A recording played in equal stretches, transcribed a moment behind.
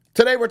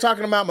Today we're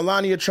talking about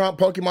Melania Trump,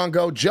 Pokemon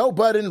Go, Joe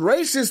Budden,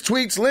 racist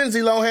tweets, Lindsay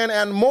Lohan,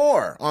 and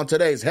more on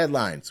today's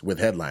Headlines with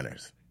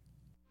Headliners.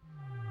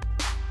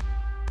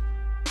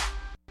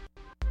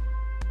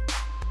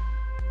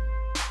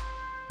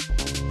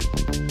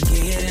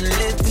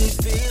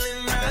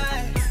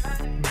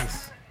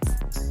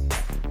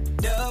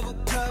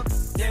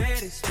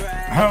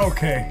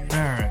 Okay, all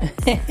right.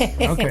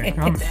 Okay,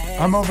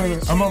 I'm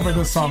over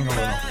the song a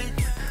little.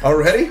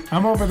 Already?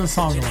 I'm over the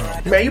song a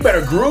little. Man, you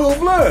better groove,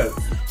 look.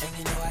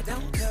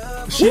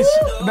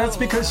 That's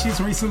because she's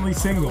recently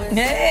single.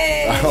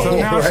 Hey! So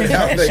now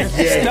yeah.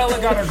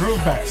 Stella got her groove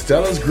back.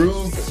 Stella's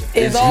groove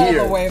is all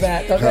here. the way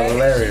back, okay?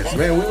 Hilarious.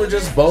 Man, we were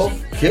just both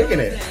kicking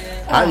it.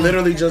 I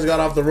literally just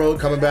got off the road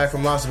coming back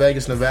from Las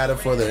Vegas, Nevada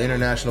for the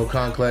International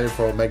Conclave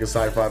for Omega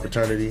Psi Phi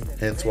Fraternity.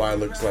 Hence why it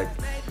looks like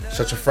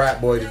such a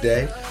frat boy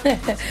today.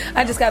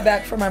 I just got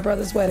back from my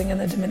brother's wedding in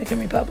the Dominican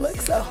Republic,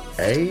 so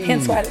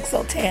hence why I look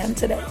so tan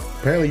today.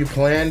 Apparently you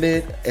planned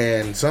it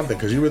and something,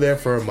 because you were there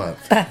for a month.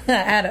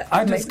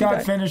 I just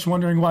got finished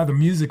wondering why the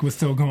music was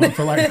still going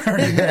for like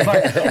 30 minutes.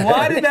 Like,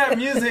 why did that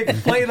music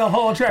play the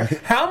whole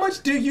track? How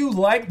much do you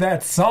like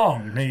that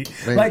song, Nate?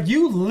 Like,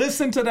 you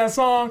listen to that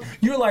song,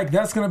 you're like,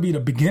 that's going to be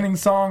the beginning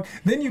song.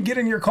 Then you get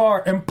in your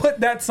car and put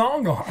that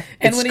song on.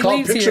 And it's when he called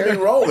leaves Picture here,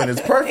 Me Rolling.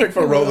 It's perfect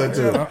for rolling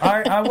too.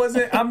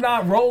 I'm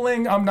not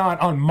rolling. I'm not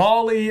on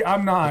Molly.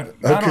 I'm not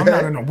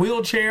in a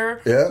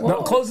wheelchair. Yeah.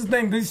 The closest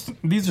thing,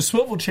 these are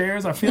swivel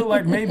chairs. I feel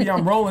like maybe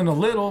I'm rolling a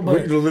little,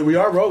 but we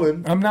are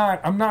rolling. I'm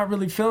not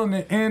really feeling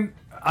it. And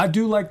I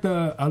do like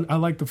I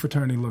like the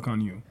fraternity look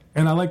on you.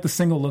 And I like the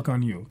single look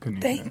on you,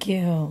 Kanisha. Thank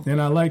you.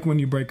 And I like when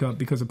you break up,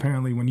 because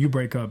apparently when you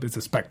break up, it's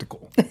a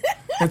spectacle.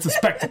 It's a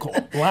spectacle.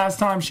 Last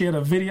time she had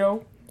a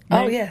video.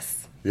 Oh,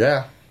 yes.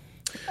 Yeah.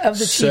 Of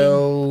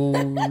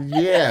the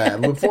yeah.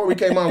 Before we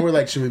came on, we were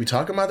like, should we be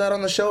talking about that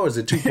on the show? Or is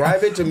it too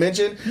private to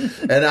mention?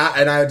 And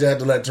I had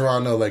to let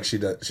Teron know, like, she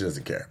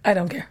doesn't care. I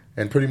don't care.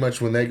 And pretty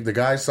much when the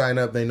guys sign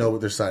up, they know what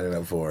they're signing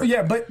up for.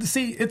 Yeah, but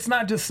see, it's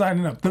not just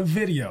signing up. The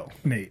video,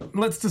 Nate.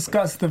 Let's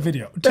discuss the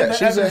video. Yeah,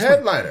 she's a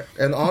headliner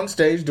and on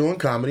stage doing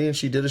comedy, and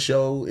she did a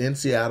show in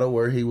Seattle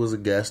where he was a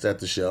guest at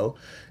the show,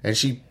 and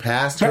she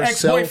passed her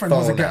cell phone. Ex-boyfriend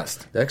was a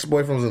guest. The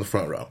ex-boyfriend was in the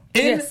front row.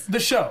 In the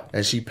show.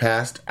 And she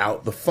passed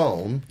out the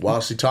phone while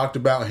she talked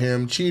about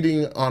him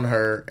cheating on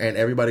her, and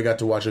everybody got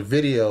to watch a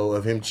video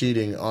of him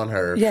cheating on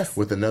her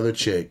with another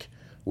chick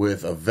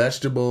with a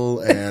vegetable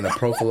and a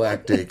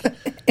prophylactic.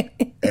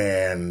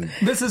 And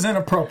this is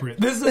inappropriate.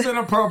 This is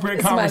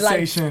inappropriate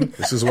conversation.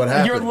 This is what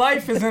happened. Your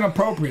life is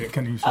inappropriate,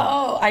 Kanisha.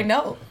 Oh, I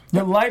know.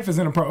 Your life is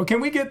inappropriate.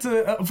 Can we get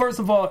to first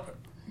of all,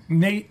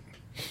 Nate?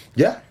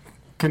 Yeah.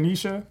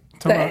 Kanisha?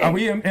 Are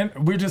we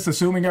we're just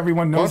assuming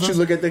everyone knows us? Why don't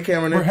you look at the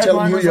camera and tell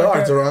them who you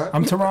are, Teron?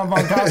 I'm Teron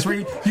Von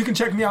Gossary. You can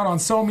check me out on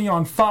SoMe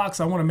on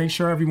Fox. I want to make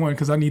sure everyone,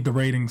 because I need the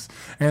ratings.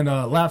 And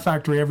Laugh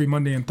Factory every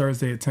Monday and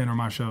Thursday at 10 are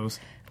my shows.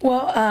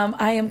 Well,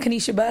 I am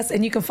Kanisha Buss,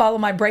 and you can follow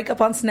my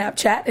breakup on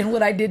Snapchat and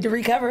what I did to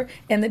recover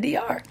in the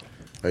DR.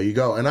 There you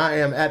go. And I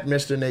am at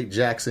Mr. Nate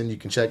Jackson. You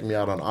can check me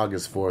out on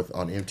August 4th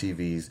on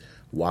MTV's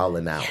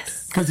Wildin' Out.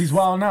 Because he's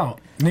wilding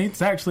out.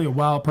 Nate's actually a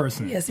wild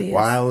person. Yes, he is.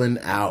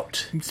 Wildin'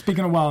 Out.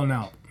 Speaking of wilding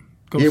out.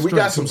 Yeah, we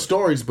got some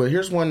stories, but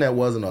here's one that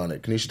wasn't on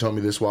it. Kanisha told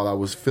me this while I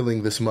was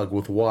filling this mug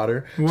with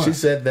water. What? She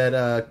said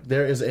that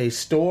there is a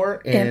store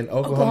in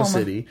Oklahoma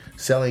City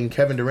selling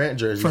Kevin Durant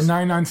jerseys. For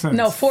 99 cents.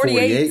 No,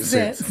 48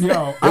 cents.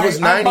 Yo, it was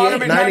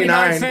 98,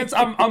 99 cents.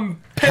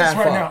 I'm pissed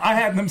right now. off. I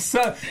had them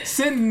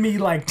send me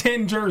like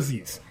 10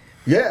 jerseys.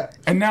 Yeah.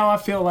 And now I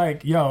feel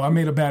like, I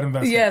made a bad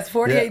investment. Yes,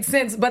 48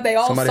 cents, but they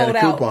all Somebody sold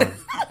had a out. coupon.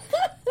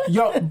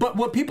 But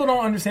what people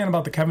don't understand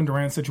about the Kevin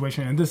Durant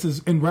situation, and this is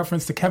in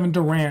reference to Kevin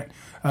Durant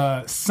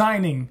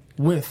signing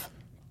with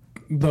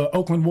the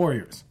Oakland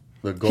Warriors.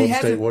 The Golden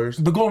State Warriors?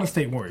 The Golden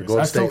State Warriors.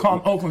 I still call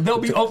them Oakland. They'll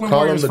be Oakland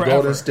Warriors forever.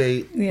 Call them the Golden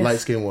State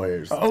light-skinned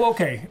Warriors. Oh,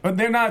 okay.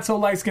 They're not so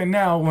light-skinned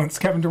now once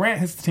Kevin Durant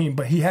hits the team,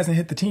 but he hasn't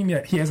hit the team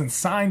yet. He hasn't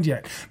signed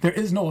yet. There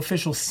is no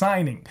official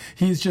signing.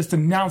 He's just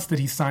announced that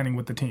he's signing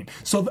with the team.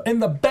 So in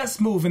the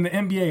best move in the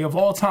NBA of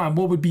all time,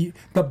 what would be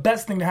the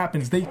best thing to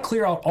happen is they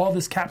clear out all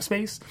this cap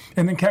space,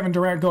 and then Kevin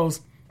Durant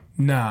goes,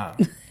 nah,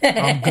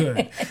 I'm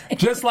good.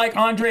 Just like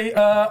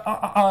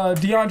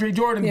DeAndre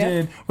Jordan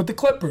did with the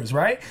Clippers,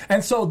 right?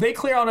 And so they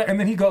clear out, and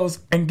then he goes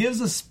and gives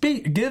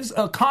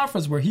a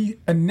conference where he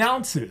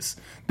announces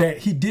that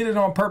he did it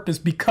on purpose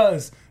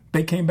because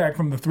they came back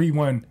from the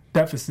 3-1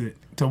 deficit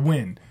to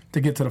win,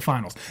 to get to the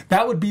finals.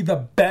 That would be the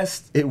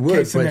best. It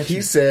would, but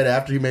he said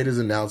after he made his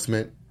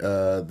announcement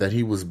that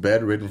he was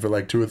bedridden for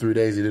like 2 or 3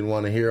 days. He didn't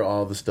want to hear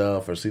all the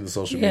stuff or see the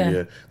social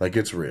media. Like,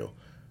 it's real.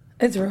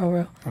 It's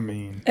real. I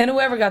mean, and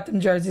whoever got them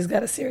jerseys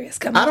got a serious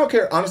coming. I don't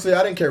care. Honestly,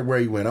 I didn't care where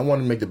he went. I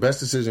wanted to make the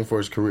best decision for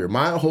his career.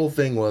 My whole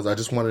thing was I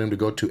just wanted him to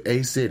go to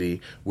a city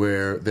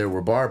where there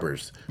were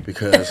barbers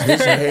because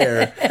his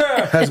hair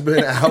has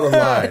been out of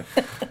line.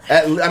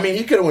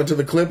 He could have went to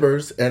the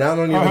Clippers, and I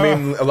don't even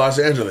mean Los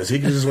Angeles. He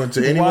could just went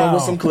to anyone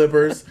with some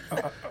Clippers.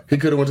 He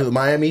could have went to the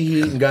Miami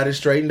Heat and got it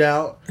straightened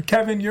out.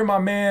 Kevin, you're my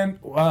man.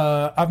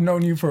 I've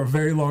known you for a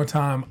very long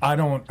time.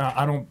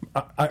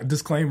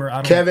 Disclaimer. I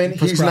don't. Kevin, he's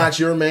prescribe. not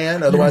your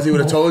man. Otherwise, he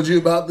would have told you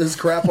about this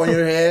crap on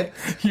your head.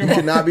 You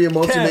cannot be a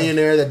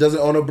multimillionaire that doesn't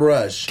own a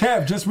brush.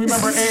 Kev, just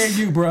remember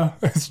AAU, bro.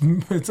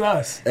 It's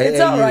us. It's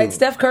all right.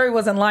 Steph Curry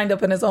wasn't lined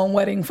up in his own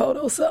wedding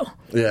photo, so.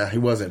 Yeah, he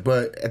wasn't.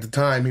 But at the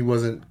time, he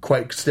wasn't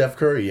quite Steph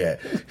Curry yet.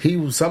 He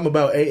was something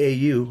about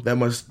AAU. That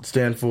must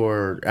stand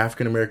for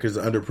African Americans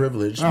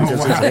Underprivileged,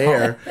 because his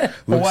hair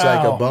looks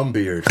like a bum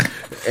beard.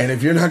 And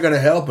if you're not going to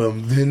help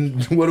him, then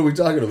what are we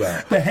talking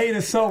about? The hate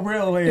is so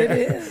real, man. It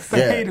is. The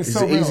hate is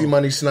so real. He's an easy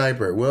money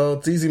sniper. Well,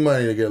 it's easy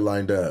money to get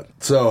lined up.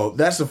 So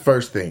that's the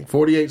first thing.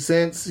 48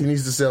 cents. He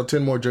needs to sell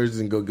 10 more jerseys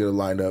and go get it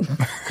lined up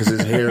because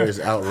his hair is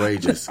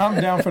outrageous. I'm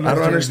down for that. I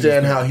don't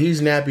understand how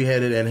he's nappy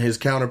headed and his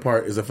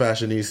counterpart is a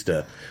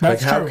fashionista.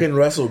 That's how true. can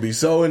Russell be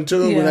so in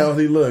tune with how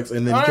he looks,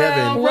 and then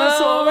Kevin?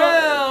 Russell's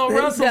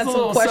got a some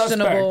little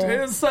questionable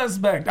suspect. It's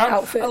suspect.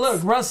 outfits.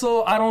 Look,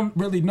 Russell, I don't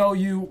really know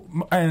you,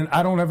 and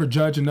I don't ever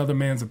judge another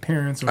man's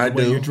appearance or the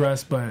way you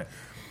dress, but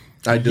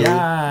I do.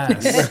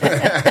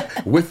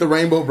 yes. With the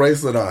rainbow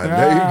bracelet on.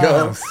 There you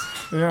go.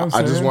 You know what I'm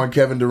I just saying? want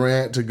Kevin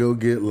Durant to go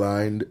get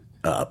lined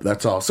up.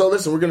 That's all. So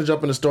listen, we're going to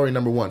jump into story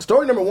number one.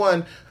 Story number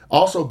one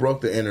also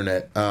broke the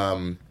internet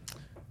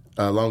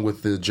along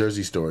with the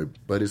Jersey story,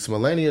 but it's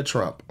Melania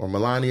Trump or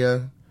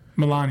Melania.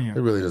 Melania. It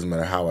really doesn't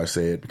matter how I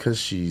say it because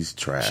she's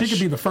trash. She could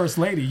be the first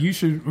lady. You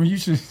should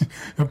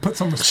put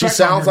some respect. She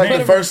sounds on her like the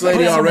name. first lady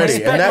Put some already,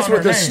 respect and that's on what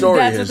her the name. story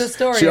That's is. what the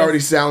story she is. already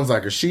sounds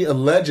like her. She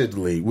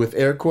allegedly, with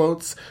air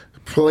quotes,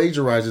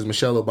 plagiarizes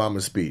Michelle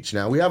Obama's speech.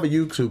 Now we have a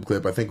YouTube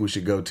clip I think we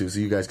should go to so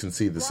you guys can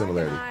see the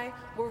similarity.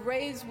 Were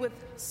raised with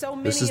so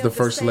many This is of the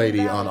first same lady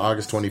values. on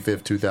August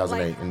 25th,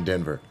 2008 Like, in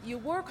Denver. You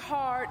work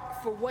hard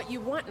for what you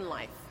want in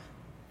life.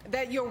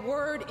 That your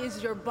word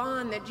is your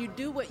bond, that you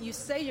do what you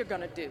say you're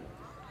going to do.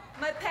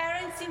 My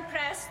parents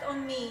impressed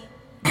on me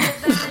the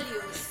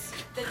values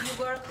that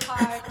you work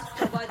hard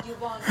for what you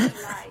want in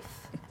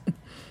life.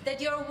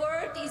 That your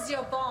word is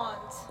your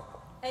bond,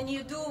 and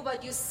you do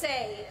what you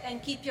say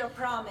and keep your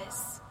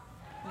promise.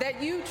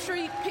 That you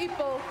treat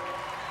people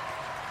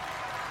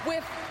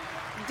with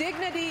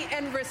dignity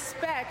and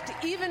respect,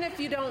 even if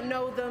you don't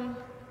know them,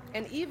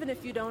 and even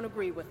if you don't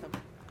agree with them.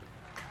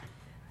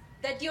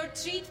 That you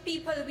treat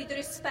people with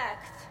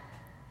respect.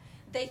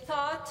 They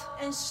taught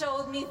and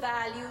showed me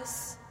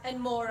values and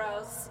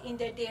morals in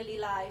their daily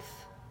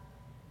life.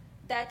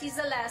 That is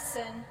a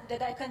lesson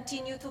that I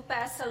continue to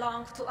pass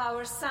along to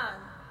our son.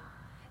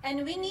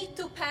 And we need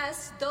to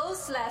pass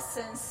those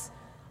lessons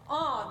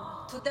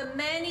on to the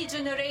many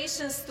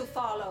generations to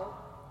follow.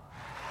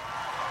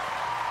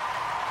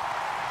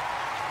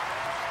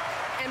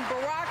 And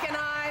Barack and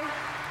I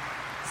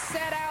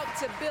set out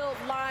to build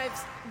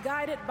lives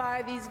guided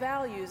by these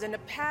values and to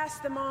pass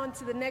them on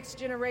to the next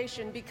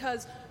generation,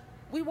 because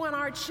we want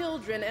our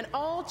children and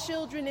all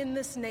children in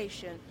this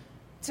nation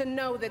to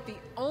know that the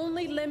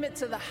only limit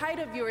to the height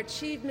of your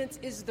achievements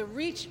is the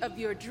reach of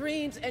your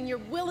dreams and your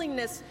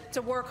willingness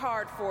to work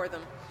hard for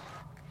them.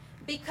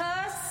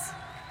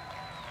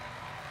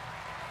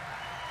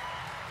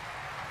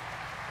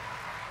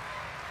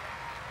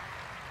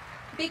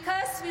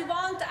 Because we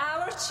want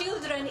our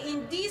children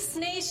in this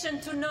nation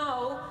to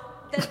know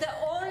that the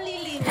only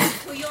limit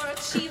to your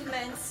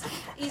achievements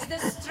is the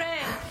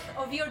strength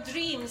of your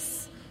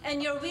dreams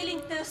and your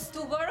willingness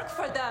to work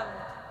for them.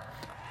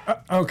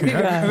 Okay.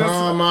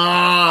 Come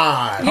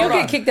on. You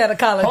get kicked out of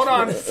college. Hold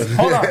on.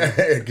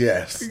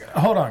 Yes.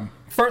 Hold on.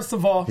 First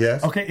of all,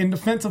 Yes. okay, in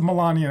defense of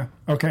Melania,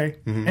 okay?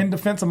 In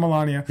defense of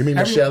Melania. You mean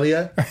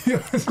Michelia?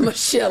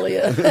 Michelle.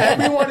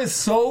 Everyone is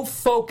so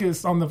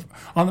focused on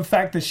the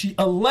fact that she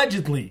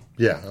allegedly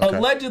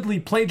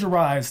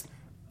plagiarized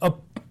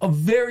a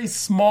very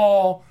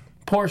small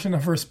portion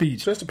of her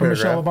speech Just a from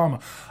Michelle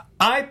paragraph. Obama.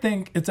 I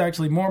think it's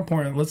actually more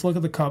important. Let's look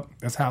at the cup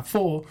that's half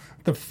full.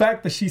 The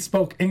fact that she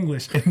spoke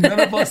English and none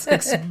of us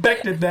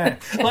expected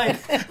that.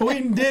 Like, we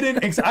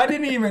didn't. I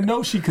didn't even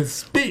know she could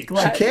speak.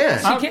 Like, She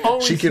can. I've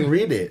always- She can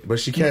read it, but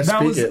she can't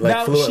speak it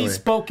fluently. She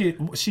spoke it.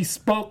 She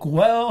spoke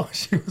well.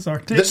 She was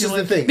articulate. This is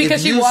the thing.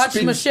 Because If she you watched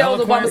speak- Michelle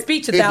Obama's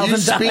speech a If you thousand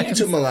speak times.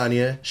 to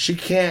Melania, she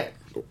can't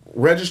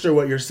register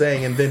what you're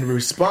saying and then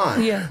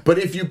respond. Yeah. But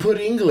if you put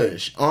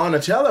English on a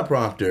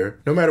teleprompter,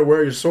 no matter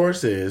where your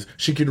source is,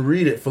 she can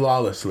read it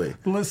flawlessly.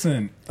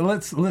 Listen,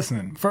 let's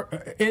listen.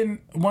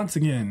 Once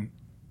again,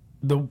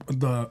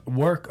 the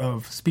work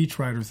of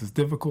speechwriters is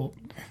difficult.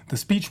 The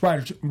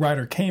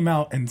speechwriter came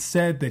out and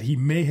said that he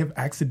may have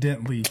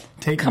accidentally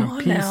taken Come a on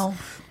piece. now.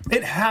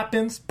 It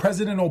happens.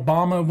 President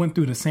Obama went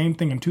through the same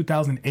thing in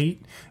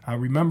 2008. I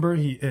remember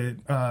he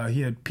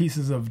had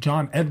pieces of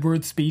John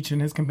Edwards' speech in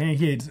his campaign.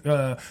 He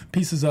had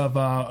pieces of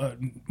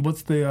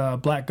what's the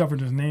black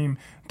governor's name,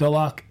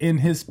 Dulac, in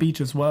his speech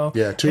as well.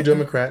 Yeah, two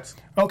Democrats.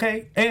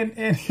 Okay, and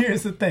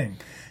here's the thing.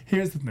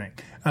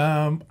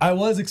 I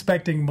was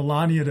expecting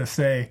Melania to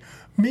say,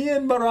 "Me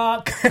and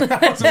Barack."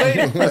 I was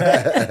waiting for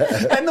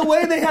that. And the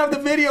way they have the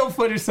video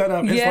footage set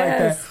up, it's like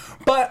that.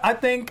 But I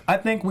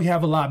think we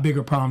have a lot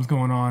bigger problems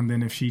going on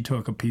than if she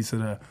took a piece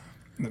of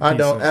I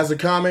don't. As a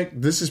comic,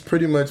 this is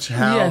pretty much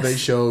how Yes. they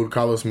showed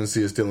Carlos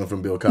Mencia stealing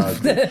from Bill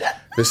Cosby.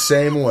 The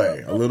same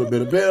way. A little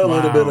bit of Bill, a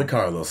little bit of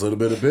Carlos. A little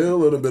bit of Bill,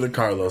 a little bit of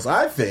Carlos.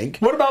 I think.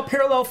 What about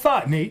parallel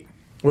thought, Nate?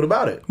 What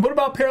about it? What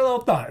about parallel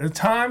thought? At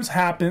times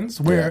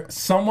happens where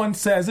someone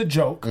says a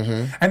joke,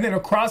 Mm-hmm. and then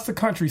across the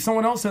country,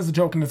 someone else says a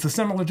joke, and it's a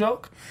similar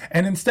joke.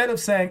 And instead of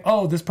saying,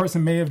 "Oh, this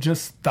person may have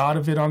just thought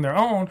of it on their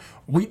own,"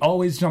 we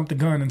always jump the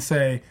gun and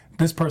say,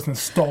 "This person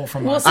stole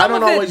from us." I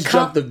don't always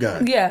jump the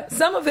gun. Yeah,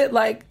 some of it,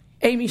 like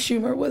Amy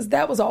Schumer,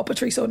 that was all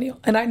Patrice O'Neal.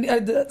 And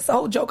the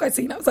whole joke I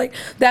seen, I was like,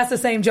 that's the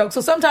same joke. So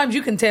sometimes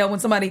you can tell when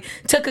somebody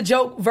took a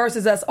joke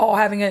versus us all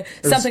having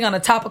something on a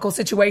topical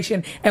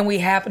situation and we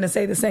happen to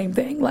say the same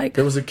thing. Like,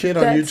 there was a kid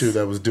on YouTube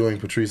that was doing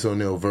Patrice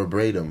O'Neal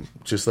verbatim,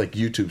 just like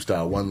YouTube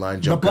style, one line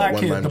jump. The black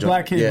kid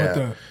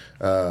with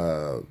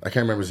I can't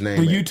remember his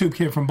name. the YouTube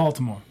kid from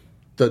Baltimore.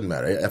 Doesn't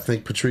matter. I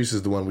think Patrice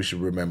is the one we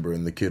should remember,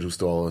 and the kid who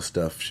stole all his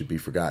stuff should be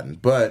forgotten.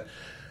 But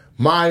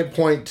my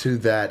point to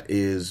that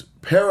is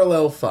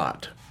parallel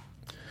thought.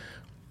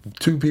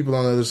 Two people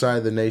on the other side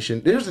of the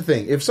nation. Here's the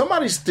thing. If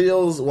somebody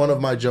steals one of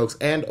my jokes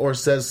and or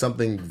says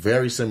something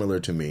very similar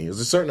to me,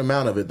 there's a certain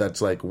amount of it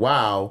that's like,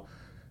 wow,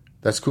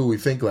 that's cool, we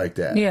think like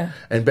that. Yeah.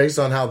 And based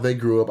on how they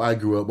grew up, I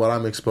grew up, what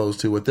I'm exposed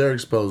to, what they're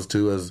exposed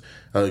to as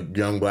a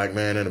young black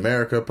man in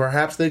America,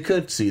 perhaps they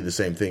could see the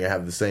same thing and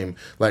have the same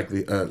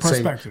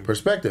same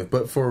perspective.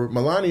 But for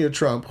Melania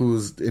Trump,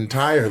 who's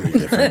entirely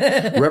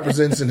different,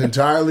 represents an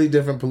entirely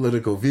different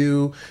political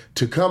view,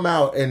 to come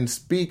out and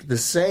speak the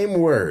same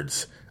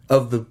words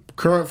of the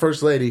current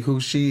First Lady, who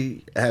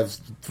she has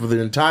for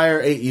the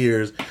entire 8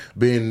 years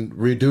been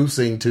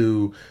reducing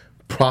to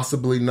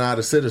possibly not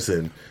a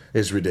citizen,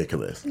 is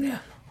ridiculous. yeah.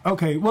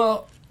 Okay,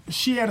 well,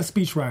 she had a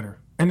speechwriter,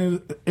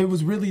 and it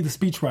was really the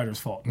speechwriter's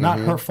fault, not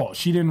her fault.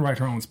 She didn't write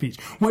her own speech.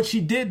 What she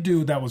did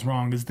do that was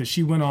wrong is that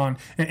she went on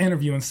an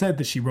interview and said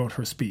that she wrote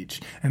her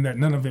speech and that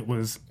none of it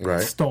was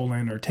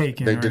stolen or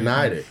taken. They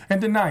denied it.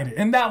 And denied it.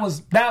 And that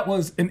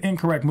was an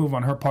incorrect move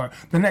on her part.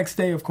 The next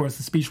day, of course,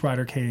 the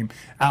speechwriter came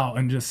out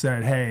and just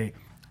said, hey,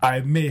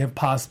 I may have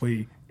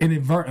possibly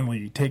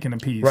inadvertently taken a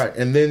piece. Right,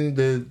 and then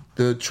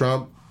the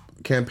Trump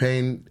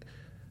campaign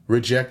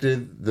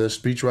rejected the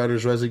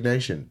speechwriter's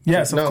resignation.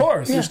 Yes, of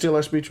course. You're still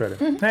our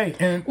speechwriter. Hey,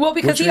 and Well,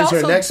 because Which he means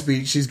also her next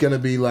speech, she's going to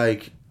be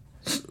like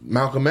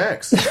Malcolm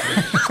X.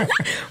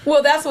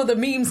 Well, that's where the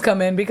memes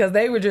come in because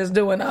they were just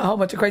doing a whole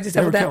bunch of crazy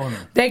stuff with that. killing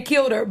her. They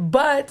killed her.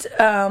 But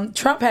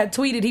Trump had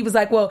tweeted, he was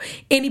like, well,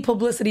 any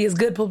publicity is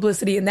good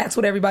publicity, and that's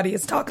what everybody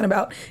is talking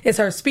about is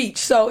her speech.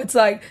 So it's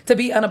like to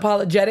be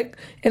unapologetic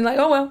and like,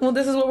 oh, well,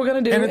 this is what we're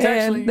going to do. And it's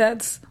actually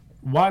that's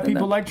why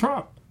people like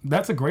Trump.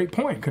 That's a great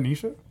point,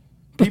 Kanisha.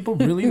 People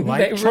really like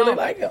they Trump. really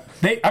like him.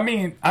 I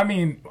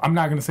mean, I'm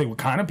not going to say what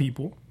kind of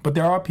people, but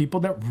there are people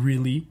that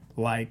really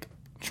like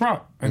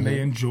Trump, and they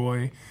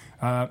enjoy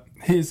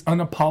his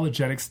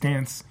unapologetic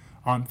stance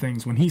on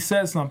things. When he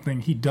says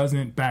something, he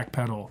doesn't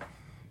backpedal,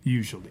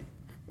 usually.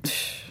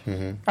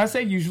 I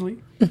say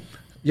usually.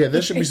 Yeah,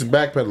 there should be some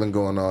backpedaling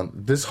going on.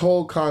 This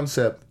whole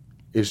concept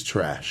is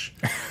trash.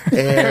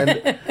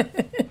 And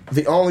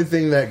the only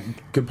thing that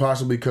could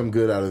possibly come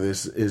good out of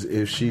this is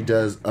if she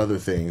does other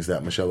things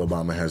that Michelle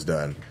Obama has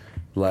done.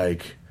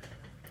 Like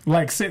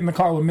sit in the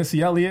car with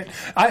Missy Elliott.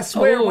 I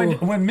swear,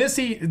 when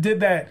Missy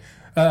did that,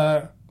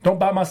 don't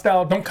buy my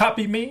style, don't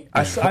copy me,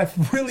 I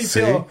really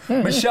feel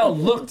Michelle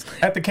looked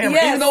at the camera.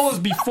 Yes. Even though it was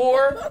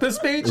before the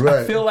speech, I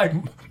Right. feel like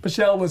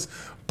Michelle was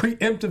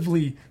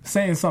preemptively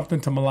saying something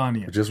to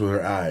Melania. just with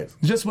her eyes.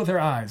 Just with her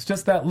eyes,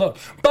 just that look.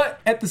 But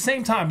at the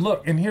same time,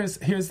 look, and here's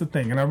the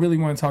thing, and I really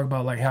want to talk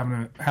about like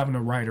having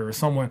a writer or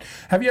someone.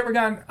 Have you ever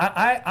gotten?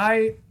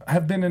 I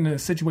have been in a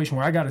situation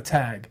where I got a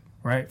tag,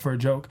 right, for a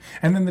joke,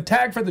 and then the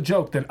tag for the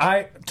joke that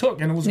I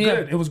took, and it was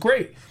good, it was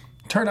great,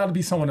 turned out to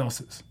be someone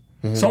else's.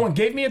 Someone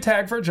gave me a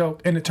tag for a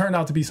joke, and it turned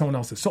out to be someone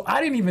else's. So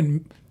I didn't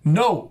even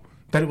know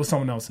that it was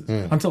someone else's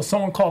until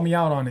someone called me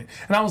out on it,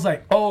 and I was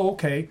like, oh,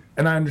 okay,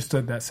 and I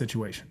understood that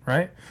situation,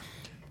 right?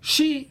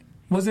 She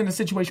was in a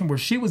situation where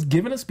she was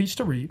given a speech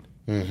to read,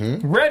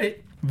 read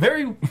it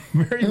very,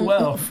 very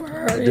well.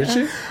 Did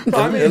she?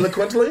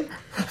 Eloquently?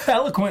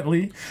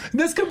 Eloquently.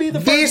 This could be the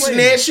This first lady.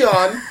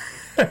 nation.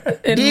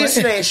 This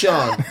nation.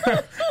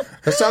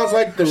 That sounds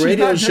like the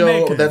radio not show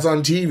Jamaican. that's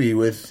on TV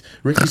with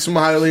Ricky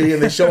Smiley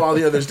and they show all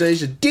the other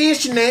stations.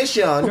 This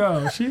nation.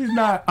 No, she's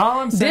not.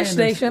 All I'm saying Dish is,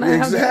 Nation. I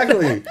have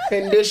Exactly.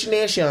 In this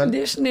nation.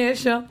 Dish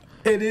Nation.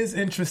 it is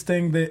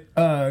interesting that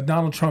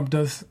Donald Trump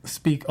does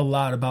speak a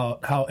lot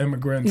about how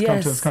immigrants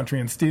come to his country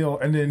and steal,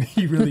 and then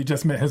he really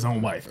just met his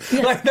own wife.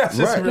 Like, that's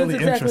just Right. really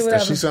That's exactly interesting.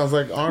 what She sounds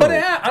like Arnold. But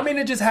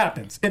it just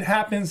happens. It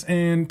happens,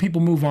 and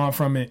people move on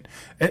from it.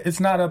 It's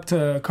not up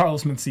to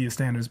Carlos Mencia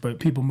standards, but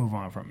people move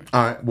on from it.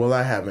 All right. Well,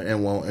 I haven't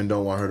and won't and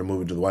don't want her to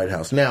move into the White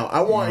House. Now,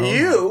 I want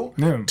you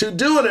to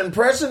do an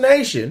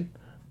impersonation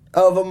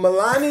of a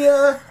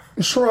Melania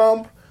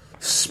Trump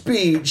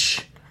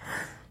speech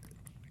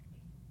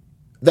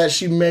that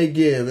she may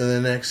give in the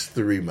next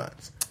 3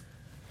 months.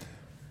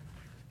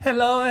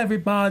 Hello,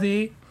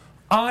 everybody.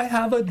 I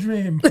have a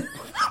dream.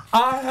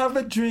 I have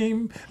a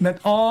dream that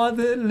all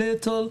the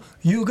little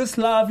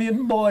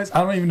Yugoslavian boys.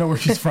 I don't even know where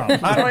she's from.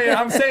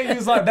 I'm saying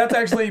Yugoslav. That's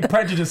actually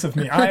prejudice of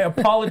me. I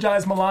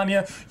apologize,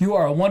 Melania. You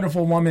are a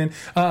wonderful woman.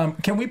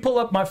 Can we pull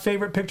up my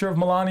favorite picture of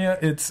Melania?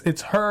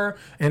 It's her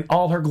in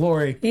all her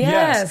glory.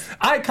 Yes.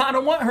 I kind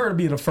of want her to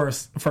be the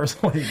first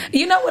lady.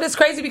 You know what? It's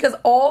crazy because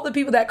all the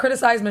people that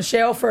criticize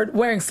Michelle for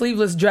wearing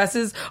sleeveless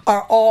dresses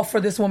are all for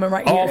this woman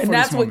right here. And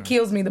that's what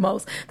kills me the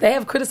most. They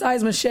have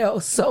criticized Michelle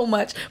so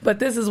much, but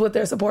this is what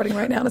they're supporting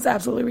right now. And it's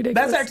absolutely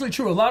ridiculous. That's actually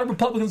true. A lot of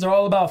Republicans are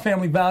all about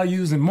family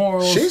values and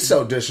morals. She's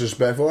so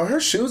disrespectful. Are her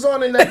shoes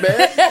on in that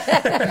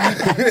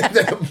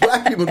bed?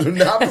 Black people do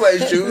not play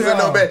shoes in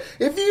no bed.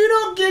 If you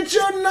don't get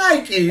your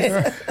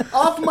Nikes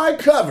off my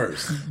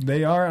covers.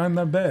 They are on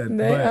the bed. And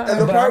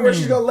the part where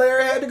she's going to lay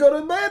her head to go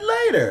to bed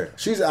later.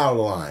 She's out of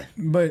line.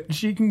 But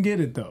she can get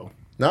it, though.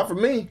 Not for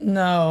me.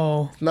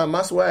 No. Not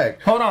my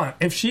swag. Hold on.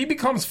 If she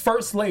becomes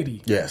first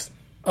lady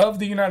of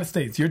the United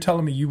States, you're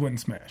telling me you wouldn't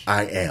smash?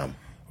 I am.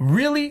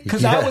 Really?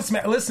 Because I would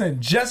smash. Listen,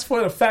 just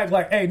for the fact,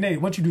 like, hey,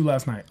 Nate, what you do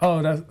last night?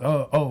 Oh, that's,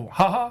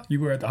 haha. You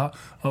were at the,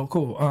 oh,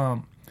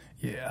 cool.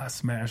 Yeah, I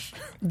smashed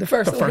the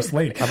first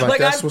lady. How about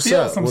that's what's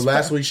up? Well,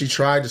 last week she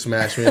tried to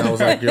smash me, and I was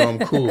like, yo, I'm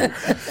cool.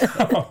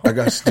 I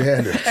got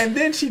standards. And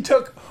then she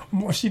took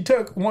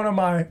one of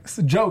my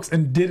jokes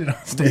and did it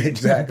on stage.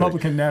 Exactly. At the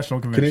Republican National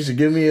Convention. Kanisha,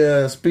 give me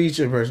a speech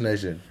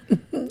impersonation.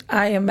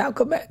 I am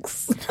Malcolm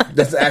X.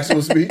 That's the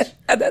actual speech?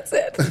 That's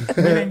it.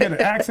 We didn't get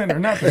an accent or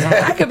nothing.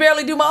 I could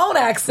barely do my own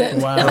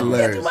accent. Wow. I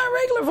can't do my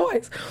regular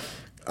voice.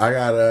 I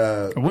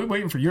got We're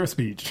waiting for your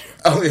speech.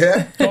 Oh,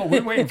 yeah? Oh,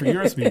 we're waiting for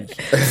your speech.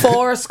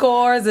 4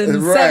 scores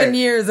and 7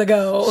 years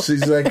ago.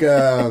 She's like,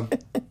 I've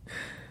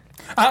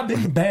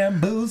been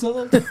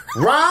bamboozled.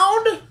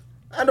 Round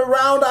and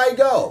around I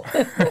go.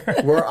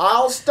 Where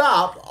I'll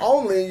stop,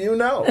 only you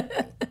know.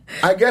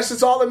 I guess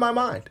it's all in my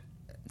mind.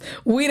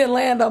 We didn't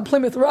land on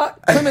Plymouth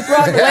Rock. Plymouth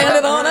Rock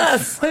landed on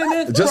us.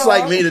 Just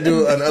like me to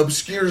do an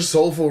obscure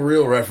Soulful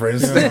Real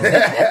reference.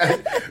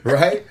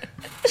 Right?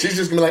 She's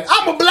just gonna be like,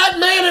 I'm a black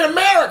man in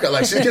America.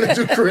 Like, she's gonna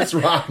do Chris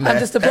Rock now. I'm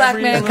just a black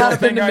man caught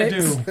up in the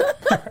mix.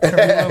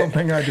 Every little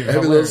thing I do.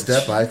 Every little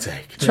step I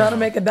take. Trying to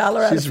make $1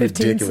 out of 15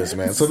 ridiculous, cents.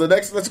 man. So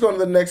let's go to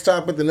the next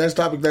topic. The next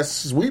topic that's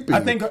sweeping. I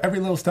think every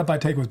little step I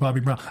take was Bobby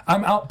Brown.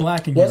 I'm out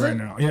blacking you right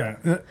now.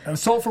 Yeah.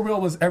 Soul for Real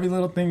was every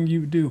little thing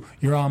you do,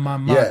 you're on my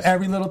mind. Yes.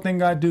 Every little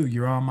thing I do,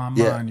 you're on my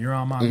mind. You're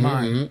on my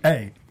mind.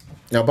 Hey.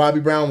 Now,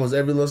 Bobby Brown was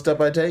Every Little Step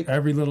I Take?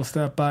 Every little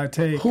step I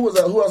take. Who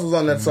else was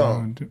on that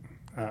song?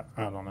 I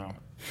don't know.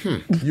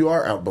 You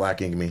are out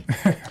blacking me,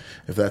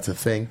 if that's a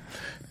thing.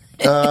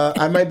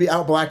 I might be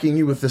out blacking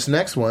you with this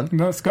next one.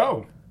 Let's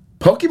go.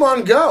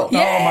 Pokemon Go.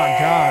 Yeah. Oh my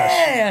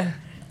gosh.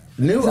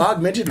 New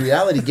augmented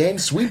reality game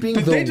sweeping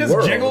the world. Did they just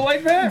jiggle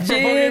like that?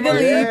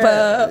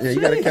 Jigglypuff. Yeah, you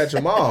got to catch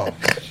them all.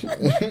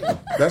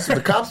 That's what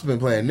the cops have been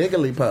playing,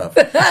 Nigglypuff.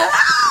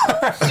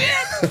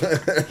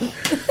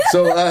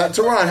 So,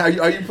 Teron,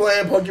 are you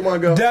playing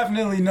Pokemon Go?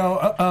 Definitely no.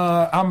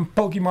 I'm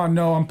Pokemon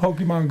no. I'm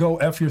Pokemon Go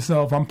F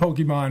yourself. I'm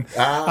Pokemon.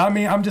 I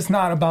mean, I'm just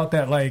not about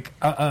that like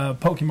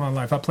Pokemon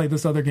life. I played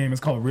this other game.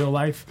 It's called Real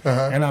Life,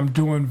 and I'm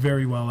doing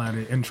very well at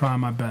it and trying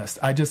my best.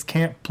 I just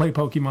can't play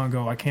Pokemon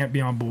Go. I can't be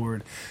on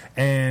board.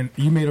 And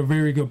you made a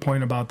very good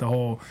point about the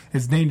whole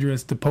it's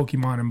dangerous to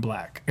Pokemon in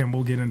black, and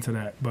we'll get into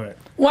that. But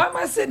why am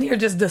I sitting here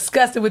just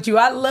disgusted with you?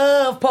 I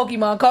love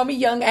Pokemon. Call me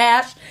Young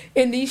Ash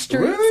in these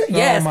streets. Really?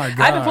 Yes. Oh my gosh.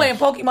 I've been playing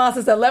Pokemon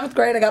since the 11th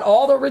grade. I got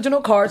all the original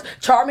cards.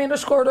 Charmander,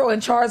 Squirtle,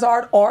 and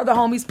Charizard are the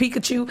homies.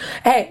 Pikachu.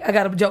 Hey, I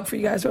got a joke for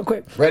you guys real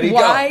quick. Ready,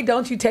 Why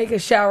don't you take a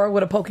shower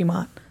with a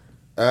Pokemon?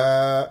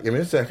 Give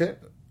me a second.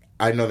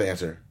 I know the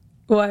answer.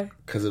 Why?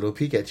 Because it'll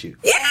peek at you.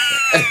 Yeah!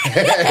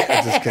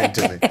 It just came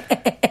to me.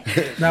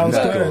 that was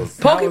good.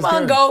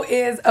 Pokemon Go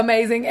is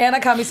amazing, and I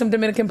caught me some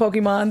Dominican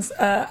Pokemons.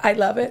 I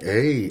love it.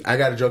 Hey, I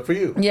got a joke for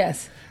you.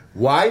 Yes.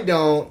 Why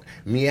don't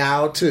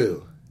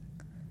Meowth?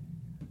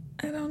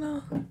 I don't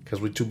know. Because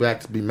we're too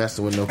black to be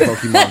messing with no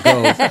Pokemon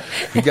Go's.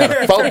 You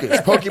gotta focus.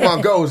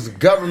 Pokemon Go is the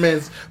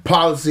government's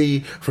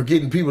policy for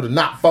getting people to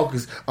not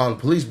focus on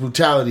police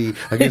brutality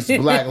against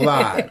black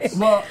lives.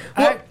 Well,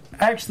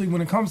 actually,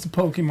 when it comes to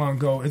Pokemon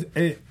Go,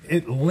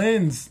 it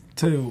lends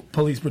to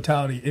police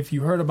brutality. If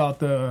you heard about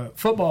the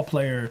football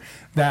player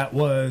that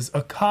was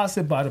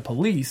accosted by the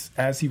police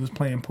as he was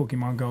playing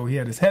Pokemon Go, he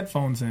had his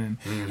headphones in,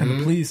 and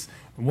the police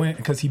went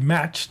because he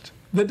matched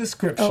the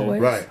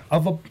description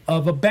of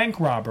a bank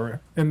robber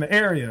in the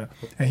area,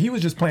 and he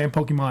was just playing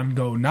Pokemon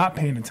Go, not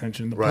paying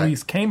attention. The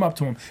police came up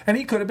to him, and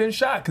he could have been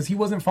shot because he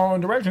wasn't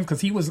following directions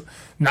because he was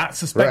not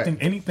suspecting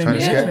anything.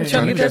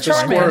 Trying to catch a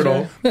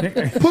Squirtle.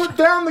 Put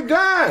down the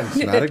gun.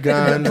 It's not a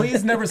gun.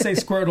 Please never say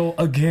Squirtle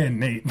again,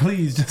 Nate.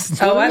 Please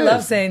just. I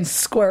love saying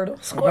Squirtle.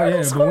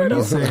 Squirtle. But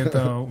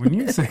when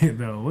you say it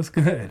though, what's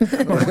good?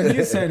 But when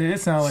you said it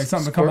sounded like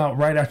something to come out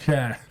right out your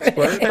ass.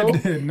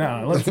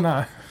 No, let's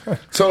not.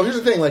 So here's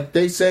the thing: like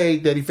they say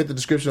that he fit the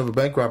description of a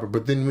bank robber,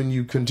 but then when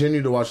you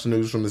continue to watch the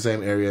news from the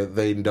same area,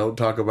 they don't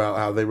talk about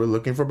how they were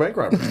looking for bank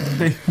robbers.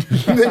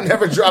 They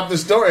never drop the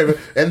story.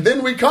 And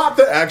then we caught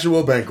the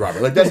actual bank robber.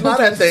 Like, that's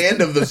not at the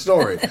end of the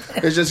story.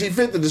 It's just he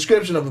fit the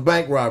description of a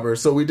bank robber,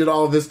 so we did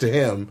all of this to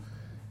him.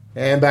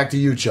 And back to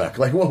you, Chuck.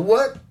 Like, well,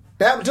 what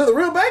happened to the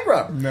real bank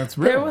robber? That's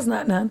real. There was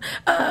not none.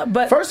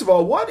 But First of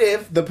all, what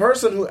if the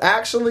person who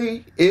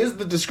actually is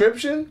the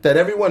description that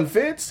everyone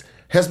fits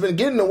has been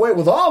getting away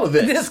with all of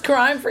this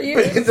crime for you.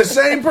 It's the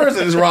same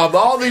person has robbed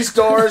all these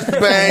stores,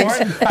 banks,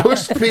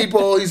 pushed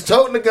people. He's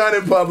toting a gun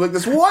in public.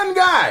 This one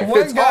guy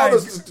fits all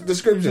the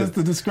description. Just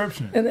the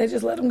description. And they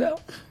just let him go.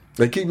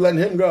 They keep letting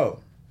him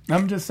go.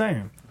 I'm just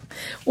saying.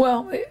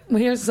 Well,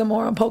 here's some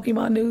more on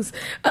Pokemon news.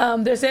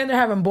 They're saying they're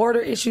having border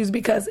issues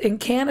because in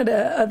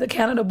Canada, the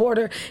Canada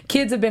border,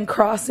 kids have been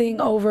crossing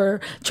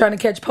over trying to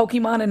catch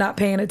Pokemon and not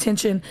paying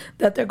attention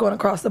that they're going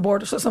across the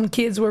border. So some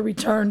kids were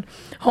returned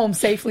home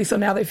safely. So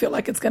now they feel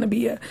like it's going to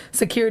be a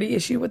security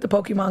issue with the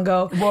Pokemon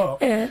Go. Well,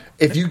 and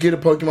if you get a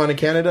Pokemon in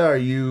Canada, are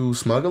you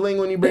smuggling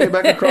when you bring it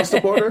back across the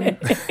border?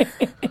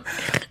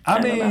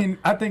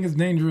 I think it's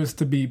dangerous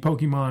to be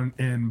Pokemon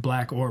in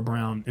black or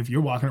brown if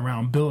you're walking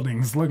around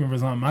buildings looking for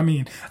something. I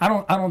mean, I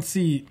don't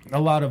see a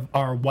lot of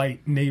our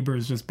white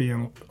neighbors just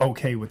being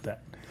okay with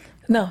that.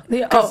 No.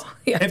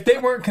 If they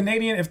weren't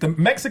Canadian, if the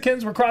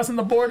Mexicans were crossing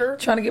the border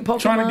trying to get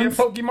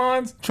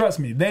Pokemons, trust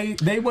me,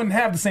 they wouldn't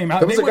have the same.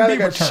 There was a guy that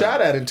got shot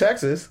at in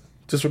Texas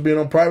just for being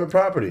on private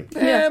property.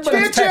 Yeah, but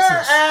Get it's your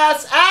Texas.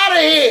 ass out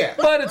of here!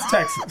 But it's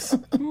Texas.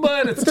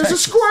 There's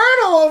a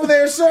Squirtle over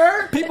there,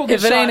 sir. People get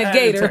If it shot ain't a at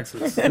gator. in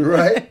Texas.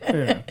 Right?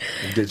 Yeah.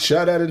 Get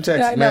shot at in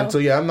Texas, I man. know. So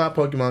yeah, I'm not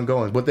Pokemon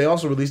going, but they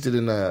also released it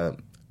in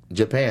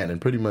Japan and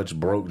pretty much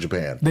broke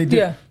Japan. They did.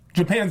 Yeah.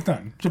 Japan's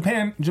done.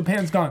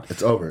 Japan's gone.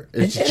 It's over.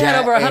 It's It had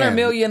over 100 Japan.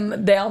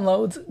 million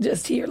downloads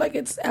just here. Like,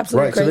 it's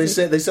absolutely Right. crazy.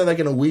 So they said like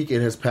in a week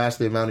it has passed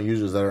the amount of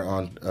users that are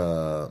on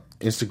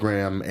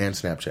Instagram and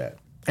Snapchat.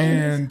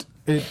 And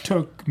it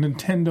took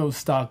Nintendo's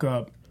stock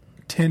up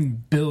 $10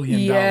 billion.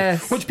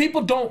 Yes. Which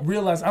people don't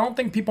realize. I don't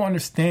think people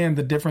understand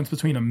the difference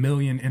between a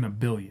million and a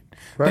billion.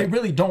 Right. They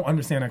really don't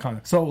understand that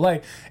concept. So,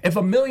 like, if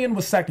a million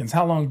was seconds,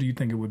 how long do you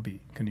think it would be,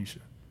 Kanisha?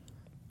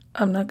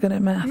 I'm not good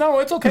at math. No,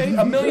 it's okay.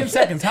 A million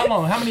seconds. How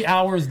long? How many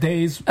hours,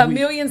 days? A week?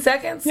 million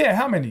seconds? Yeah,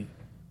 how many?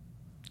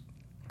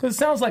 Because it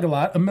sounds like a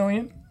lot. A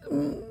million?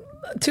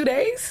 2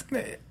 days?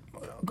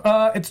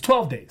 It's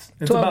 12 days.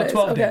 It's 12 about days,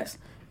 12 okay. days.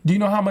 Do you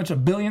know how much a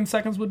billion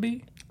seconds would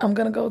be? I'm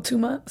going to go 2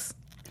 months.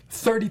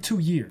 32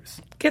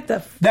 years. Get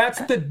the... That's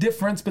the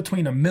difference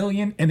between a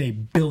million and a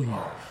billion.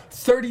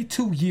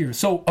 32 years.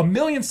 So a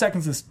million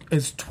seconds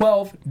is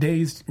 12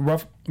 days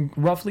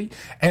roughly,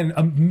 and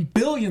a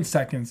billion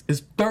seconds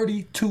is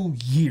 32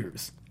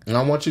 years. And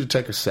I want you to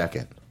take a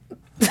second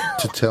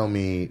to tell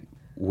me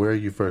where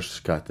you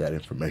first got that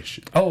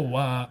information. Oh,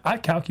 I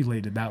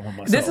calculated that one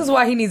myself. This is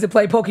why he needs to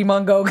play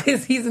Pokemon Go,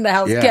 because he's in the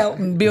house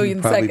counting billion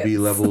You'd probably seconds. be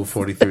level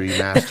 43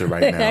 master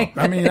right now.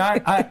 I mean,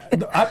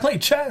 I play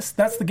chess.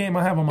 That's the game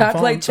I have on my I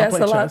phone. play chess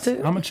a lot, too.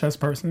 I'm a chess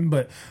person,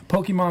 but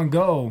Pokemon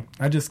Go,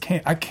 I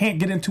can't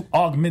get into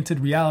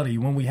augmented reality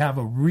when we have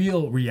a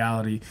real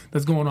reality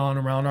that's going on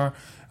around our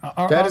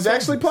That is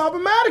actually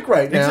problematic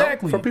right now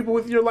Exactly. for people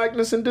with your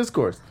likeness and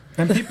discourse.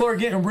 And people are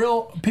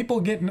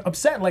getting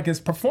upset. Like, as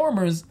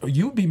performers,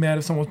 you'd be mad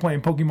if someone's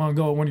playing Pokemon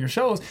Go at one of your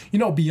shows. You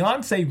know,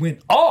 Beyonce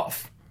went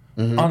off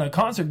on a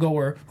concert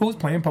goer who was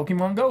playing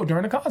Pokemon Go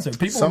during a concert.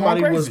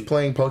 Somebody were going was crazy.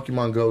 playing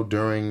Pokemon Go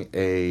during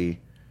a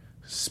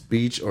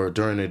speech or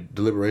during a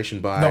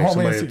deliberation by The Homeland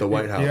somebody Se- at the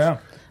White House. yeah.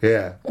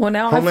 Yeah. Well,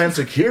 now Homeland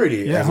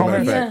Security, Yeah, as a matter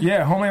of Homeland, fact.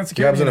 yeah, Homeland Yeah, I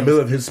Security. was in the middle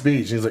of his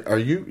speech. He's like, "Are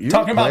you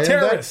Talking about playing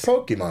terrorists." that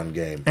Pokemon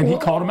game?" And he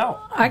called him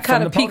out. I caught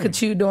from a the podium.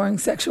 Pikachu during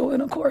sexual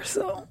intercourse,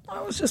 so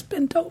I was just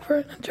bent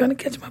over and trying to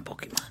catch my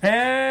Pokemon.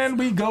 And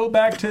we go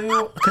back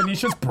to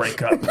Kanisha's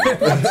breakup.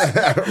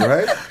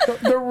 Right?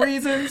 The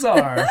reasons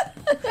are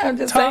I'm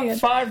just top saying.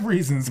 5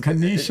 reasons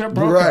Kanisha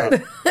broke Right.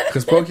 up.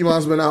 Because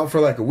Pokemon's been out for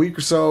like a week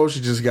or so.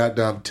 She just got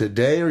done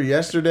today or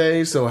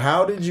yesterday. So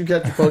how did you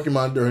catch the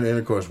Pokemon during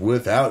intercourse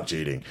without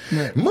cheating?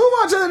 Move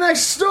on to the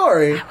next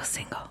story. I was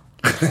single.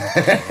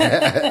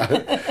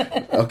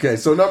 Okay,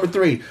 so number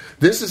 3.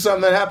 This is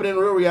something that happened in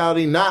real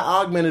reality, not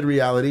augmented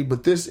reality,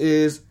 but this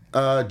is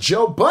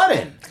Joe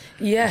Budden.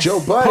 Yes. Joe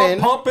Budden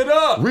Pump it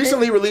up.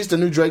 recently released a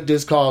new Drake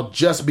diss called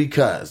Just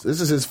Because. This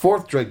is his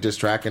 4th Drake diss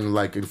track in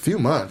like a few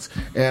months.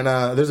 And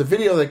there's a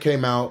video that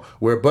came out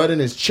where Budden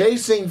is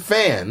chasing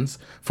fans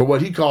for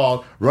what he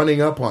called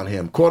running up on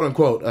him. Quote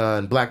unquote,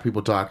 in black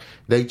people talk,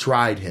 they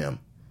tried him.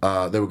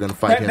 They were going to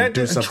fight him,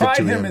 do something tried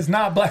to him him. is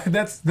not black.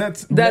 That's more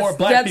black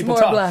that's people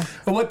more talk. black.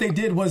 But what they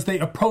did was they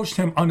approached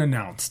him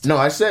unannounced. No,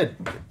 I said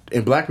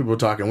in black people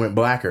talk and went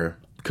blacker.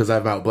 Because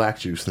I've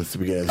out-blacked you since the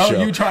beginning of the Oh,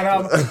 show. you trying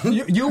out?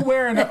 You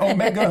wearing an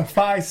Omega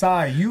Phi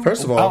Psi? You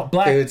First of all,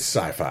 out-black. it's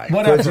sci-fi.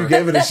 Whatever. But you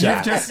gave it a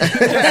shot.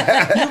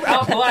 You've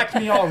out-blacked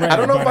me already. I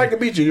don't know if buddy. I can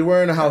beat you. You're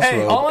wearing a house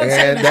Hey, all robe. I'm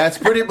saying- And that's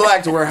pretty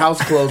black to wear house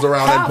clothes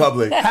around in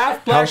public.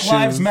 Half Black House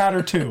Lives shoes.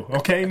 Matter too.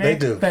 Okay, Nate.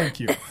 They do. Thank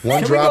you. One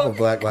Can we drop go- of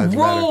Black Lives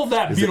Matter Roll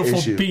that is an beautiful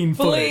issue. bean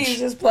Please footage.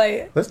 just play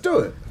it. Let's do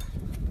it.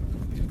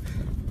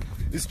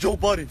 It's Joe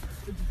Budden.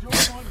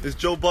 It's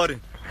Joe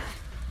Budden.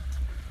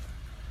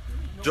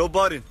 Joe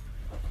Budden.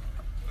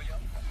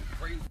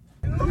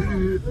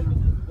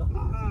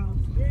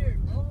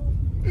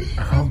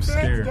 I'm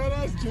scared.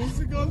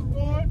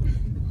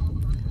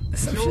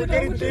 Some shit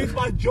I would do.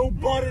 by Joe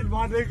Budden,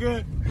 my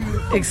nigga.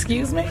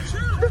 Excuse me?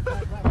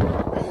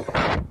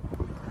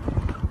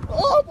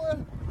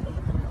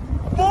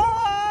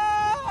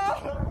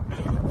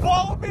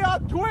 Follow me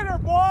on Twitter,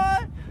 boy.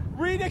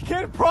 Read the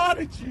Kid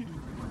Prodigy.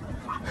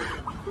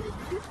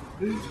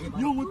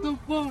 Yo, what the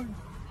fuck?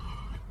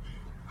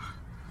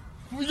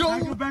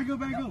 Yo, back up.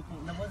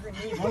 That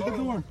wasn't me. Lock the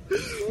door.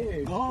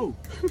 Go.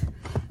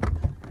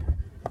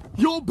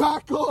 Yo,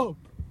 back up.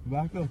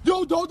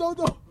 Yo,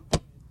 don't.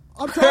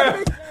 I'm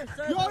trying to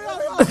make. Yo.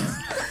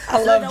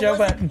 I love Joe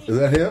Budden. Is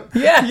that him?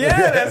 Yeah.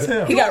 Yeah, that's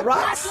him. He got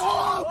rocks.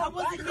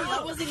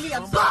 That wasn't me.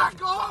 I'm back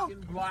up.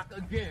 Block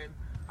again.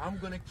 I'm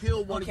gonna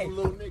kill one of you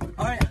little niggas.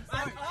 All right,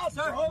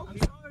 sir. I'm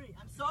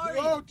sorry.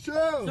 Yo,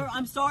 chill. Sir,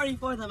 I'm sorry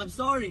for them. I'm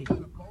sorry.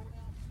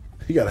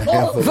 He got a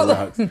handful of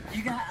rocks.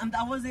 You got.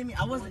 That wasn't me.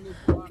 I wasn't.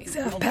 He's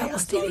half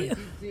Palestinian.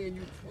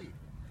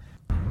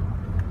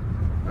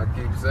 I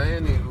keep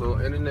saying these little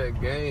internet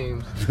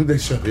games. They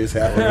showed his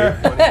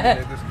hat. 20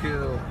 niggas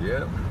killed.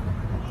 Yep.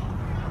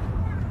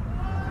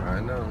 I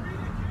know.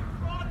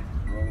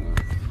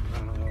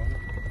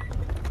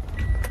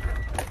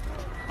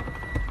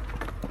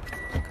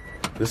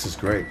 This is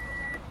great.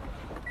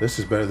 This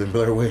is better than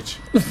Blair Witch.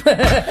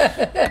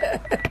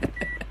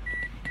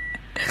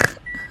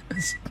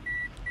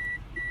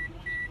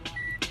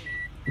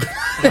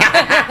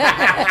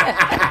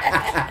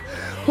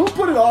 Who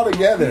put it all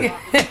together?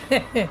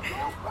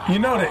 You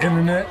know the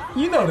internet.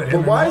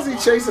 But why is he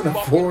chasing a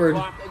Ford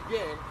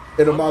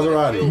in a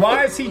Maserati?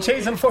 Why is he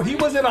chasing for? He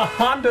was in a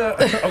Honda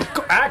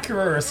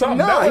Acura or something.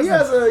 No, That he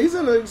wasn't- he's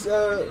in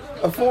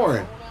a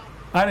foreign.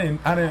 I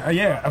didn't.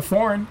 Yeah, a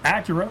foreign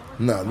Acura.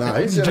 No,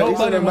 he's in Joe a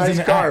Budden was nice in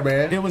the car, act.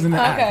 man. It was in the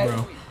Okay. act,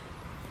 bro.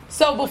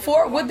 So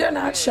before, what they're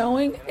not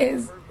showing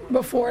is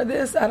before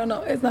this, I don't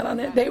know, it's not on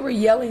it. They were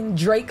yelling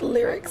Drake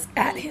lyrics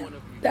at him.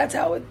 That's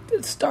how it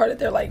started.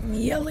 They're like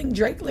yelling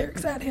Drake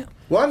lyrics at him.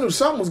 Well, I knew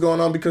something was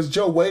going on because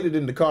Joe waited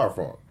in the car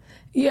for him.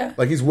 Yeah.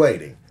 Like he's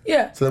waiting.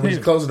 Yeah. So that when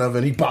he's close enough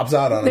and he pops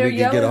out on him, They're he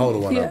can get a hold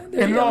of one yeah, of them.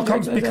 they're And it all yelling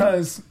comes Drake lyrics at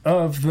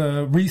him. because of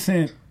the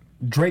recent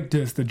Drake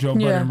diss that Joe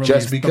Budden Yeah. released.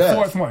 Just Because. The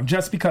fourth one.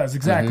 Just Because.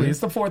 Exactly. It's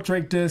the fourth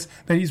Drake diss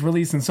that he's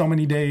released in so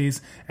many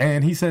days.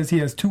 And he says he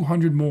has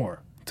 200 more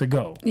to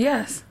go.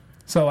 Yes.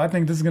 So I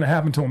think this is going to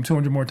happen to him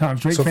 200 more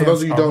times. Drake So for fans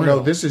those of you who are don't know,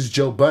 real. this is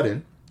Joe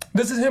Budden.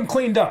 This is him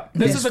cleaned up.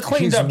 This is a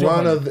cleaned He's up Joe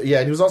one Budden. of the,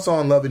 and he was also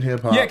on Love and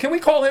Hip Hop. Yeah, can we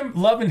call him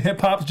Love and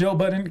Hip Hop's Joe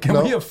Budden?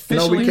 Can we no,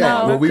 officially we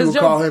can't. No, What we 'cause would Joe-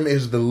 call him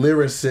is the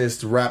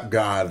lyricist rap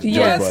god. Joe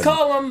Yes, Let's Budden.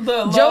 call him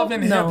the Joe- Love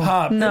and Hip no,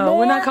 Hop. no, More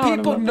we're not calling him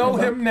people Love and know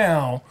Hip Hop. him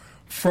now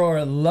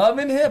for Love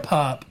and Hip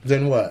Hop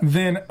Then what?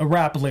 than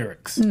rap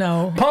lyrics.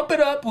 No. Pump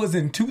It Up was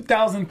in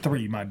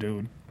 2003, my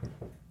dude.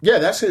 Yeah,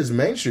 that's his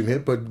mainstream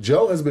hit, but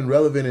Joe has been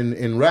relevant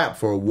in rap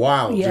for a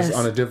while, Yes. just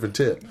on a different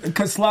tip.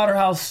 Because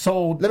Slaughterhouse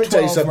sold Let me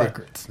tell you 12 something.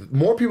 records.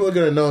 More people are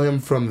going to know him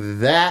from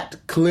that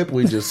clip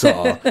we just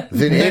saw than any of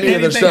the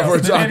anything stuff else, we're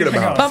than talking anything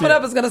about. else. Pump It Yeah.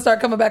 Up is going to start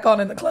coming back on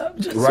in the club.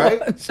 Just Right?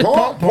 watch.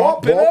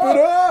 Pump it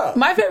up.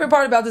 My favorite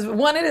part about this,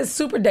 one, it is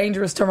super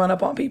dangerous to run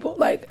up on people,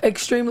 like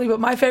extremely. But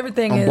my favorite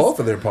thing On is both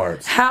of their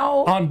parts.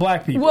 how On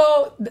black people.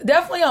 Well,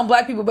 definitely on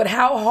black people, but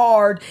how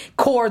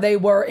hardcore they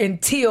were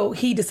until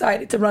he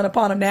decided to run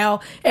upon them. Now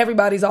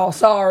everybody's all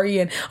sorry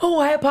and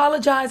I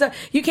apologize.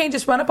 You can't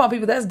just run up on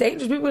people. That's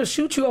dangerous. People will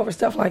shoot you over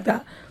stuff like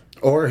that.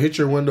 Or hit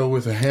your window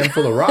with a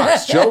handful of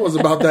rocks. Joe was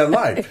about that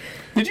life.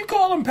 Did you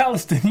call him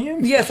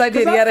Palestinian? Yes, I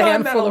did. 'Cause He had a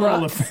find that handful of little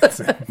rocks.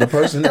 offensive. The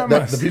person, Come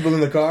on. the people in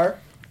the car.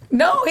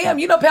 No, him.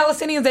 You know,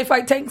 Palestinians, they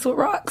fight tanks with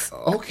rocks.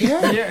 Okay.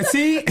 Yeah,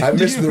 see? I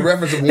missed the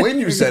reference of when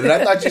you said it.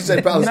 I thought you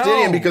said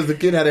Palestinian No. because the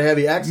kid had a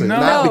heavy accent, No.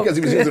 not because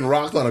he was using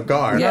rocks on a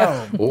car.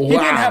 Yeah. Wow. He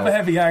didn't have a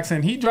heavy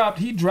accent. He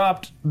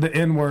dropped the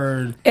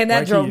N-word. And that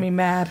like drove he- me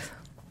mad.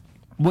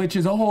 Which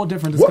is a whole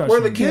different What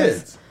discussion. were the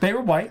kids? They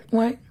were white.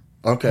 Right?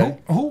 Okay.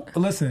 Who?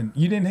 Listen,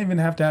 you didn't even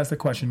have to ask the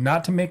question.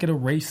 Not to make it a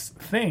race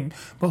thing,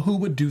 but who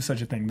would do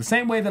such a thing? The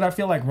same way that I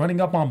feel like running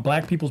up on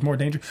black people is more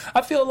dangerous. I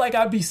feel like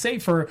I'd be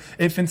safer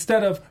if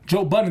instead of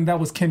Joe Budden,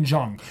 that was Ken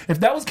Jeong. If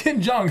that was Ken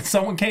Jeong, and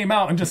someone came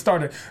out and just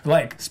started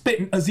like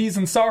spitting Aziz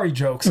Ansari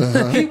jokes,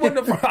 he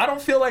wouldn't have. I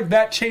don't feel like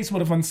that chase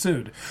would have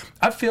ensued.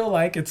 I feel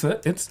like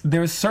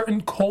there's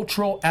certain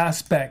cultural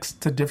aspects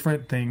to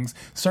different things,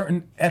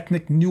 certain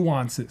ethnic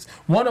nuances.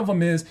 One of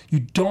them is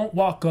you don't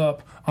walk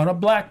up on a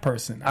black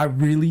person. I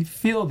really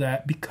feel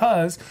that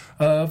because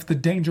of the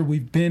danger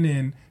we've been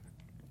in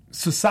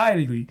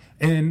societally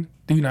in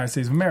the United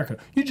States of America.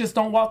 You just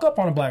don't walk up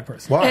on a black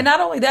person. Why? And not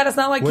only that, it's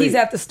not like he's Wait.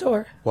 at the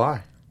store.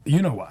 Why?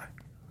 You know why?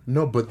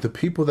 No, but the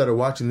people that are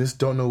watching this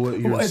don't know what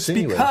you're Well, it's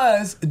insinuating.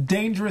 because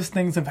dangerous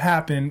things have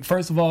happened.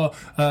 First of all,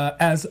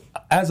 as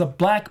a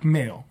black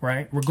male,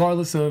 right,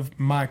 regardless of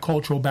my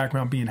cultural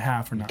background being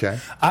half or not, Okay.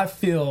 I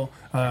feel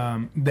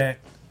that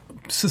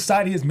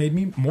society has made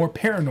me more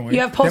paranoid. You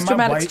have than my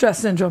post-traumatic white- stress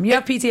syndrome. You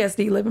have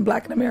PTSD living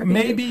black in America.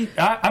 Maybe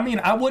I mean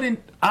I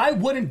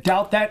wouldn't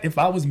doubt that if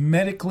I was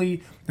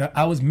medically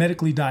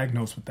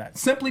diagnosed with that.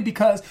 Simply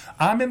because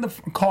I'm in the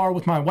car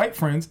with my white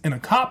friends and a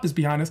cop is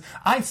behind us,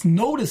 I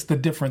notice the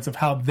difference of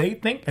how they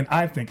think and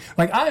I think.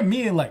 Like I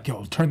immediately like,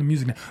 yo, turn the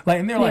music down. Like,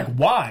 and they're like,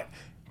 why?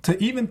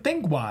 To even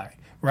think why.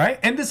 Right?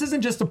 And this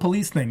isn't just a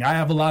police thing. I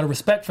have a lot of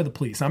respect for the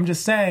police. I'm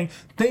just saying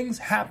things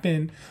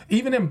happen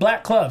even in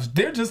black clubs.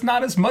 They're just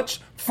not as much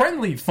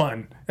friendly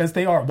fun as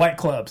they are white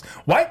clubs.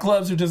 White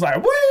clubs are just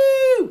like,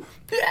 woo!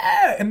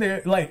 Yeah! And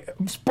they're like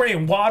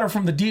spraying water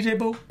from the DJ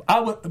booth. I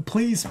would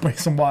please spray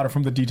some water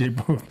from the DJ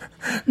booth.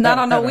 Not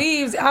on no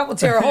weaves. I will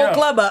tear a whole Yeah.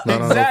 club up.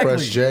 Not Exactly. on no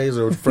fresh J's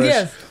or fresh.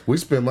 Yes. We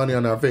spend money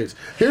on our face.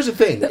 Here's the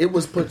thing. It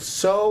was put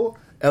so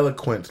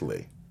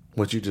eloquently,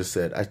 what you just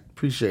said. I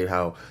appreciate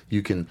how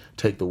you can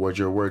take the word,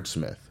 you're a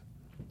wordsmith,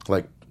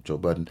 like Joe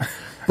Budden.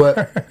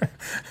 But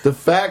the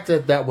fact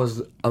that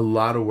was a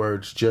lot of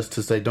words just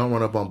to say, don't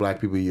run up on black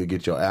people, you'll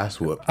get your ass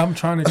whooped. I'm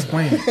trying to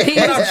explain it.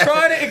 And I'm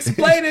trying to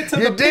explain it to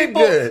You the did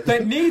people good.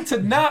 that need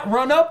to not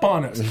run up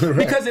on us.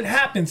 Because it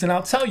happens, and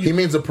I'll tell you. He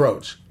means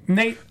approach.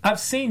 Nate, I've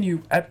seen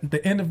you at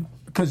the end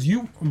of because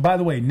you. By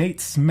the way, Nate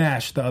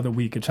smashed the other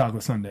week at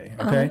Chocolate Sunday.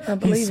 Okay, I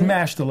believe he it.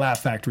 smashed the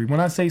Laugh Factory. When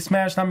I say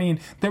smashed, I mean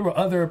there were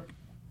other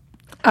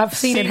I've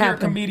seen it senior happen.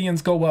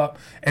 comedians go up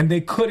and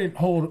they couldn't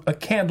hold a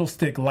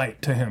candlestick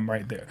light to him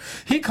right there.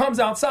 He comes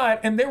outside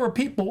and there were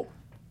people,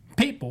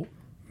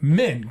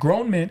 men,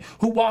 grown men,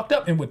 who walked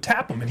up and would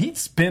tap him and he'd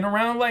spin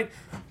around like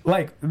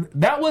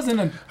that wasn't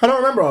a. I don't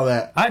remember all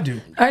that. I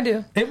do. I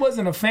do. It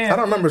wasn't a fan. I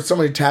don't remember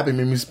somebody tapping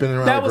me spinning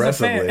around That was a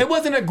aggressively. fan. It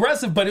wasn't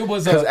aggressive, but it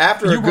was Because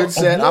after a you good were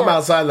set, I'm aware-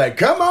 outside like,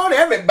 come on,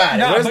 everybody.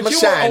 No, Where's but my you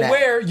shine were at?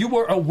 aware. You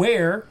were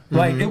aware,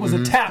 like it was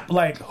a tap.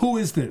 Like, who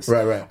is this?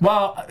 Right.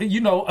 While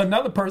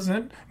another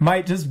person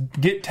might just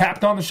get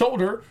tapped on the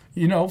shoulder,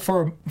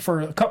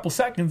 for a couple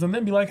seconds, and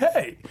then be like,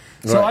 "Hey."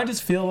 So Right. I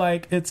just feel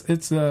like it's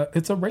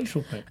a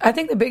racial thing. I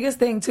think the biggest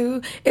thing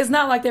too, it's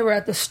not like they were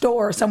at the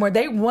store or somewhere.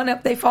 They went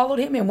up, they followed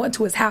him and went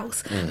to his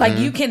house. Like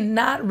you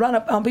cannot run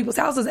up on people's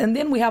houses. And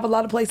then we have a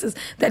lot of places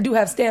that do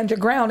have stand your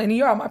ground, and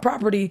you're on my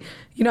property.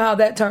 You know how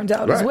that turns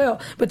out as Right. well.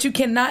 But you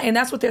cannot, and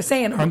that's what they're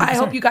saying. 100%. I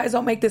hope you guys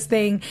don't make this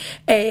thing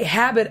a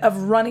habit of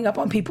running up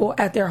on people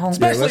at their homes.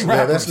 Especially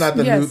That's not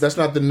the Yes. new. That's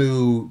not the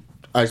new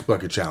ice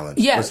bucket challenge.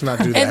 Yes. Let's not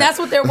do that. And that's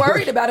what they're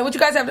worried about. And what you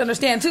guys have to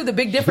understand, too, the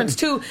big difference,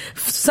 too,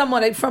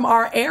 someone from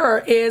our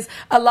era is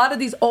a lot of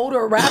these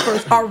older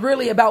rappers are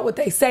really about what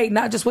they say,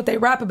 not just what they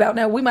rap about.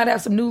 Now, we might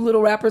have some new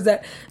little rappers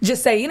that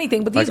just say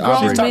anything, but these Like grown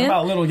Aubrey. She's talking men...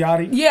 about Lil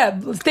Yachty. Yeah,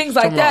 things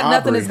like Talking that. about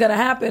Nothing Aubrey. is going to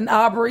happen,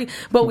 Aubrey.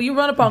 But when you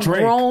run up on Drake.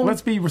 grown...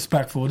 Let's be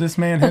respectful. This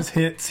man has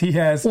hits. He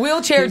has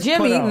Wheelchair he's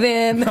Jimmy, put out-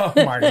 then- Oh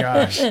my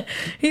gosh.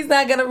 He's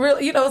not gonna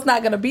really, it's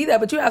not gonna be that.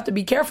 But you have to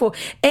be careful.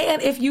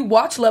 And if you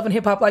watch Love and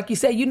Hip Hop, like you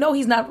say,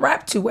 he's not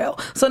rapped too well.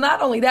 So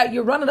not only that,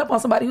 you're running up on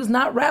somebody who's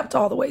not rapped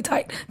all the way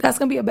tight. That's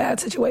gonna be a bad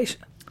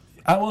situation.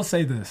 I will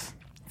say this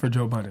for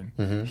Joe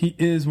Budden. He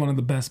is one of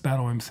the best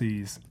battle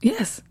MCs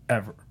Yes.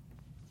 ever.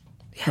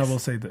 I will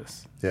say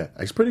this. Yeah,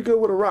 he's pretty good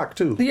with a rock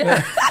too.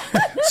 Yeah.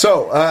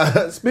 So,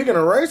 speaking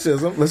of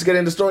racism, let's get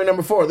into story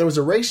number 4. There was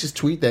a racist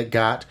tweet that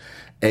got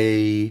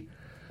a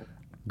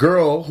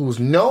girl who's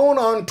known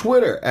on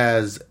Twitter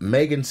as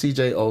Megan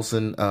C.J.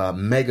 Olsen,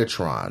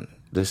 Megatron.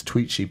 This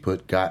tweet she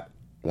put got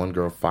one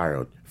girl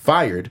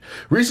fired.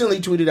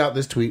 Recently tweeted out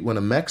this tweet when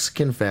a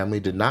Mexican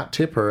family did not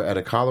tip her at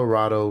a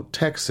Colorado,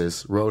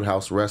 Texas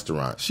Roadhouse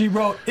restaurant. She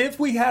wrote, "If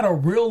we had a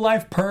real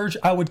life purge,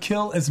 I would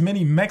kill as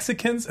many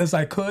Mexicans as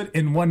I could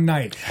in one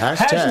night."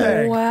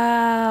 Hashtag.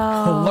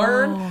 Wow.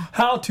 Learn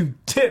how to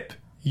tip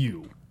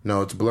you.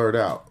 No, it's blurred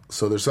out.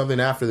 So there's something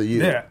after the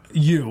U. Yeah,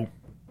 you.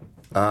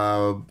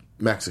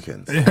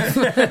 Mexicans.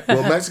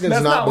 Well, Mexicans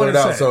That's not not what blurred it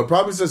out, said. so it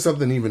probably says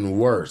something even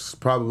worse.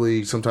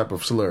 Probably some type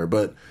of slur.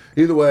 But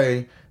either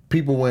way,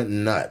 people went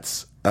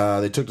nuts.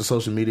 They took to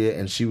social media,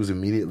 and she was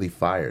immediately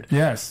fired.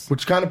 Yes.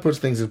 Which kind of puts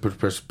things in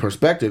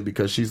perspective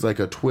because she's like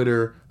a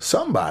Twitter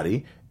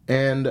somebody.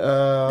 And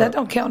That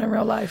don't count in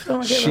real life.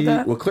 Don't care about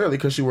that. well, clearly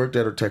because she worked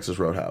at her Texas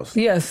Roadhouse.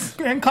 Yes.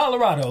 In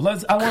Colorado.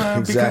 I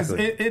want to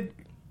Exactly. because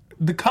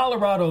the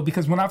Colorado,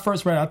 because when I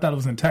first read it, I thought it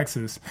was in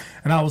Texas,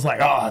 and I was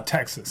like,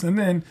 Texas. And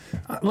then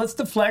let's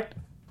deflect.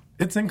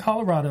 It's in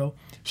Colorado.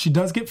 She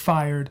does get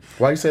fired.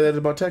 Why you say that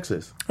about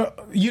Texas?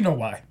 You know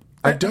why?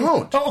 I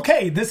don't.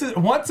 Okay, this is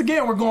once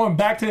again we're going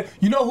back to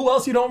who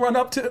else you don't run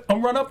up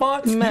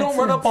on? You don't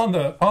run up on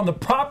the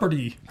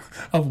property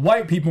of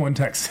white people in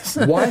Texas.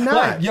 Why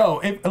not?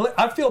 Like,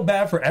 I feel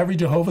bad for every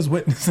Jehovah's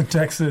Witness in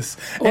Texas.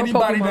 Or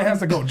Anybody Pokemon. that has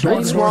to go door to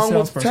What's door wrong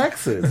with salesperson.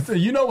 Texas?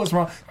 You know what's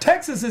wrong?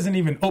 Texas isn't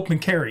even open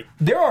carry.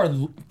 There are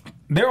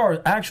there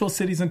are actual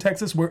cities in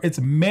Texas where it's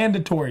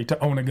mandatory to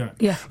own a gun.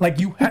 Yeah. Like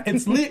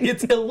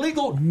it's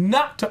illegal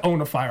not to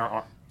own a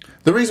firearm.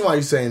 The reason why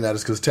you're saying that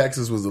is because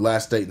Texas was the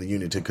last state in the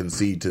union to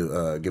concede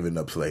to giving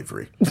up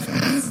slavery.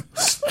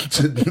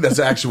 That's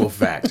actual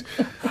fact.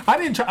 I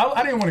didn't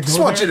want to go Just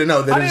want there. you to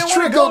know that I it's didn't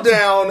wanna trickled go-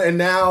 down, and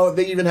now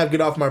they even have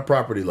get off my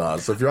property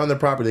laws. So if you're on their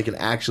property, they can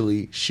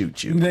actually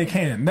shoot you. They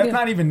can. That's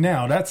not even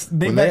now.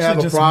 They've When they have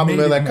a just problem, made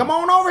they're it like, more. "Come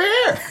on over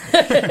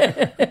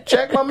here,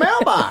 check my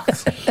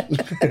mailbox.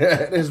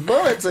 There's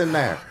bullets in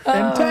there."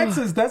 In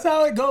Texas, that's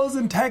how it goes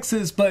in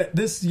Texas. But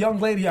this young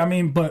lady,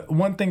 but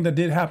one thing that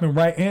did happen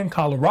right in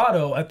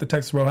Colorado at the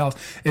Texas Roadhouse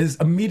is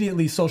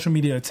immediately social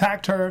media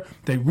attacked her.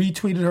 They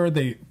retweeted her.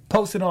 They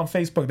posted on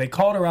Facebook. They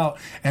called her out,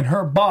 and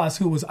her boss,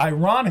 who was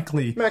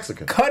ironically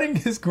Mexican, cutting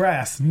his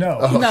grass, No.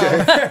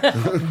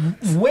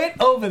 went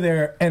over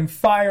there and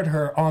fired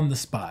her on the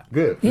spot.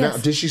 Good. Yes.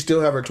 Now, does she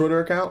still have her Twitter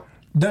account?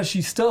 Does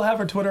she still have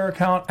her Twitter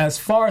account? As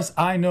far as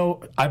I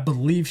know, I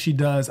believe she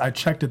does. I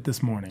checked it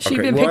this morning. She's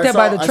been picked up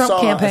by the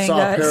Trump campaign, I saw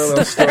guys. a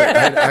parallel story.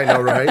 I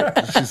know,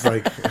 right? She's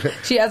like,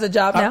 She has a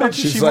job I now. bet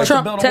you She's she like- wants to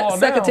Trump build a wall now.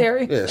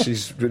 secretary. yeah,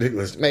 she's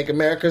ridiculous. Make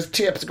America's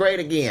chips great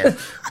again.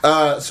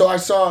 So I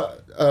saw.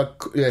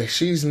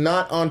 She's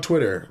not on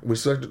Twitter. We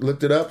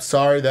looked it up.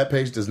 Sorry, that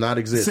page does not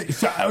exist. This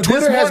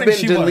Twitter has morning been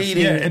she was.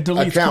 deleting Yeah, it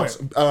deletes accounts.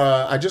 quick.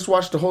 I just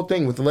watched the whole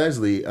thing with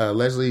Leslie.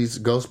 Leslie's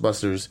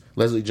Ghostbusters.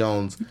 Leslie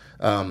Jones,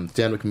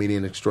 stand-up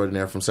comedian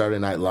extraordinaire from Saturday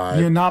Night Live.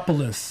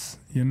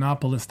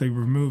 Yiannopoulos. They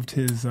removed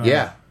his.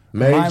 Major,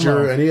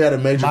 Milo. and he had a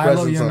major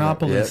Milo presence on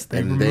Yiannopoulos. it. They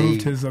And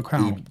removed his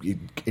account.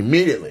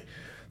 Immediately.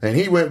 And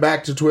he went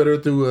back to Twitter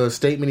through a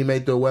statement he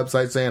made through a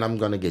website saying, "I'm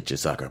going to get you,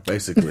 sucker,"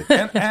 basically.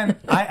 and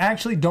I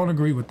actually don't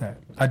agree with that.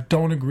 I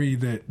don't agree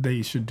that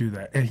they should do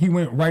that. And he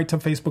went right to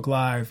Facebook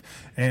Live,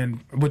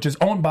 which is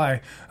owned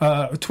by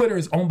Twitter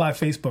is owned by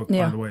Facebook,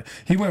 Yeah. by the way.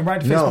 He went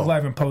right to Facebook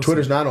Live and posted.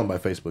 Twitter's not owned by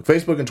Facebook.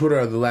 Facebook and Twitter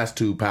are the last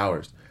two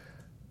powers.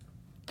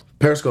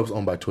 Periscope's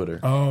owned by Twitter.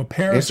 Oh,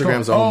 Periscope.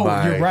 Instagram's owned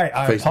by you're right.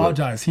 I Facebook.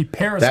 apologize. He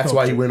Periscoped. That's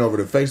why he it. went over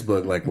to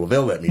Facebook. Like, well,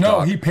 they'll let me No,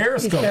 talk. he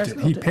Periscoped it.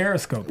 He Periscoped it.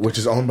 Periscoped it. Which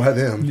is owned by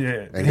them.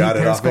 Yeah, and he got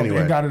it off Periscoped anyway.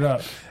 And got it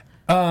up.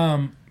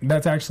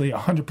 That's actually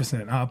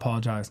 100%. I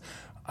apologize.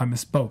 I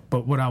misspoke.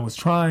 But what I was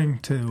trying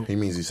to... He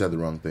means he said the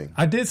wrong thing.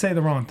 I did say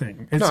the wrong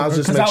thing. No, I was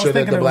just 'cause making sure that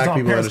thinking the it was black on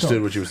people Periscope.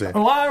 understood what you were saying.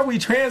 Why are we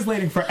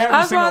translating for every I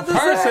was single about to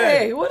person?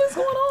 say, what is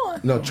going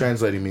on? No,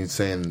 translating means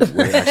saying what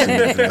it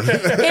actually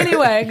means.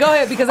 Anyway, go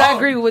ahead, because I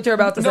agree with what you're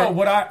about to say. No,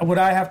 what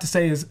I have to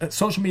say is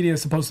social media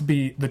is supposed to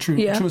be the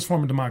truest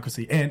form of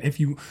democracy. And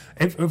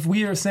if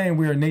we are saying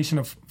we're a nation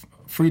of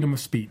freedom of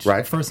speech,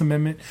 right. First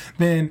Amendment,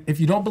 then if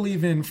you don't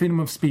believe in freedom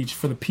of speech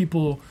for the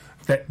people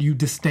that you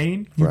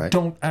disdain, you Right.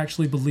 don't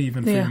actually believe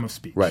in freedom of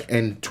speech. Right.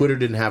 And Twitter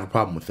didn't have a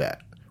problem with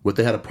that. What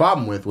they had a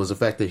problem with was the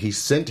fact that he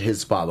sent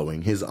his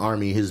following, his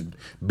army, his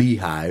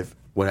beehive,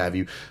 what have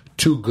you,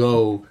 to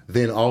go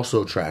then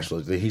also trash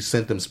those. He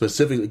sent them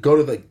specifically,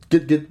 go to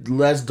get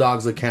Les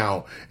Dog's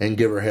account and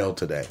give her hell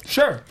today.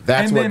 Sure.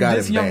 That's and what then got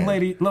this him young banned.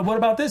 lady, what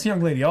about this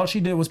young lady? All she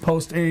did was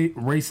post a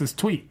racist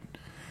tweet.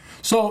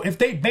 So if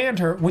they banned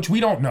her, which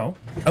we don't know,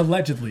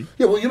 allegedly.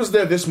 Yeah, well, he was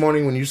there this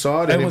morning when you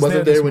saw it, and It he was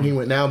wasn't there this there when he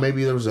morning. went now.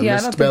 Maybe there was a Yeah, I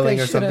don't think misspelling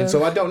they or something, should've.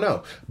 so I don't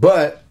know.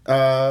 But,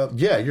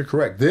 yeah, you're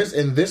correct.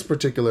 In this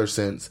particular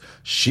sense,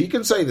 she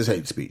can say this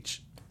hate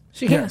speech.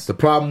 She can. Yes. The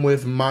problem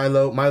with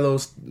Milo's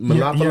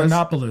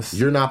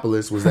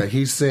Yiannopoulos was that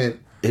he sent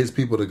his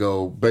people to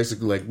go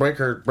basically like break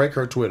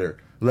her Twitter,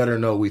 let her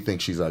know we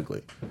think she's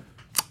ugly.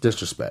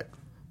 Disrespect.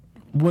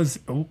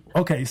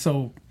 Okay,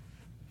 so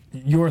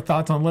your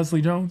thoughts on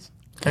Leslie Jones?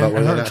 About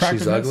whether her or not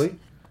she's attractiveness? ugly?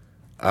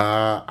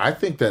 I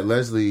think that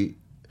Leslie...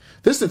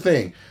 This is the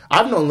thing.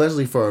 I've known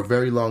Leslie for a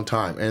very long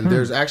time, and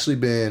there's actually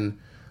been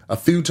a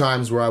few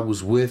times where I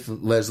was with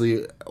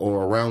Leslie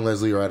or around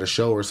Leslie or at a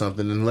show or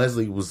something, and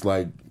Leslie was,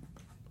 like,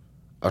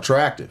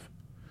 attractive.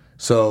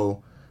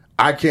 So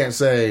I can't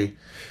say,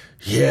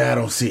 yeah, I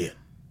don't see it.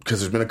 Because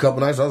there's been a couple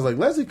nights I was like,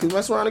 Leslie could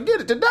mess around and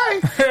get it today.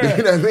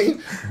 You know what I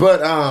mean?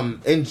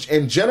 But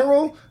in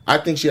general, I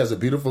think she has a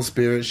beautiful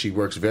spirit. She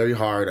works very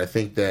hard. I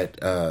think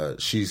that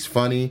she's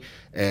funny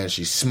and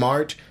she's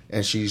smart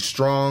and she's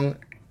strong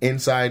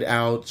inside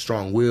out,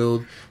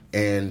 strong-willed,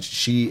 and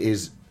she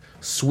is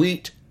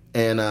sweet,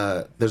 and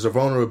there's a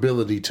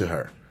vulnerability to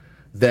her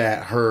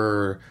that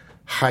her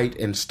height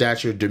and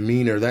stature,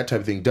 demeanor, that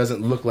type of thing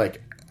doesn't look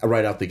like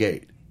right out the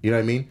gate. You know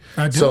what I mean?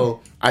 I do.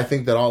 So I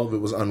think that all of it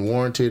was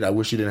unwarranted. I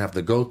wish you didn't have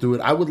to go through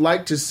it. I would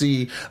like to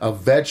see a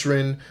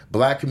veteran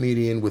black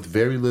comedian with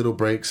very little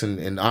breaks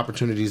and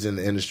opportunities in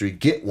the industry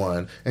get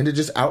one, and to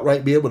just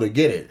outright be able to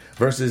get it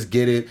versus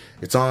get it.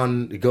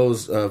 It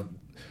goes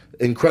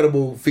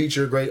incredible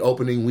feature, great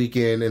opening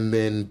weekend, and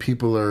then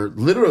people are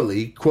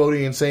literally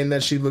quoting and saying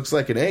that she looks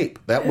like an ape.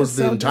 That was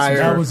the entire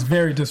That was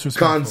very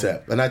disrespectful.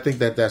 concept, and I think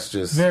that's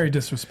just Very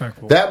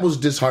disrespectful. that was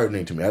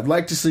disheartening to me. I'd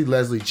like to see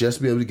Leslie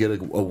just be able to get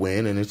a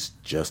win, and it's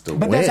just a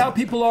But win. that's how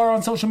people are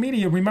on social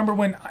media. Remember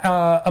when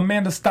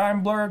Amanda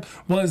Steinberg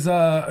was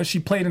she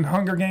played in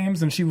Hunger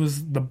Games and she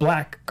was the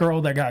black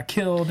girl that got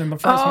killed in the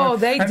first one? Oh,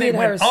 they And did her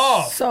went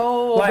off.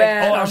 so Like,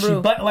 bad oh, on she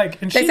Rue. and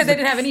They she's said they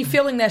didn't have any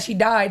feeling that she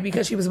died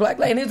because she was black.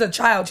 And it was a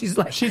child. She was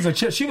a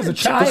she was a child.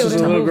 child. This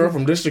is the little girl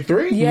from District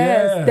 3?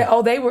 Yes.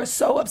 Yeah. They were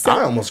so upset.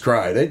 I almost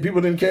cried.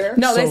 People didn't care?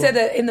 No, they So- said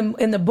that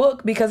in the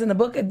book, because in the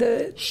book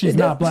She's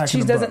not black She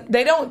in the doesn't. book.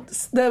 They don't.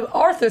 The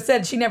author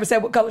said she never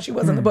said what color she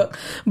was in the book,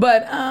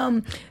 but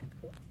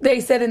they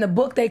said in the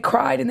book they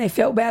cried and they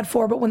felt bad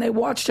for her, but when they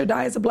watched her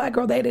die as a black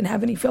girl, they didn't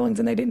have any feelings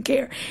and they didn't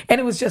care. And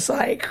it was just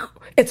like,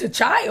 it's a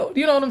child,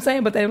 you know what I'm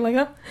saying? But they were like,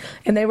 huh?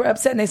 And they were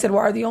upset and they said,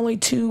 well, are the only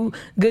two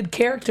good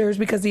characters,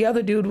 because the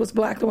other dude was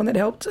black, the one that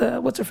helped,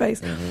 what's her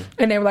face?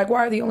 And they were like,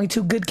 why are the only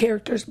two good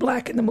characters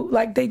black in the movie?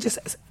 Like, they just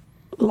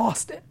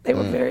lost it. They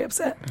were very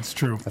upset. It's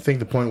true. I think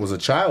the point was a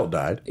child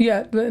died.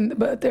 Yeah,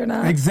 but they're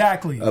not.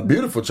 Exactly. A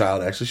beautiful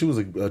child, actually. She was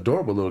an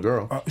adorable little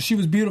girl. She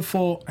was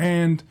beautiful,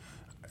 and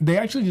they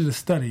actually did a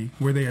study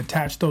where they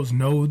attached those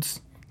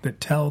nodes that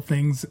tell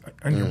things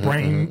in your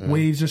brain,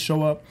 waves just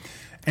show up,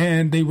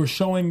 and they were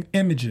showing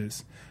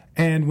images.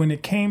 And when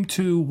it came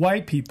to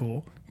white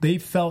people, they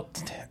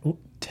felt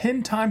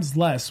 10 times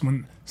less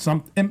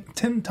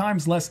 10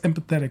 times less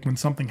empathetic when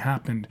something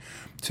happened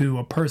to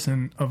a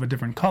person of a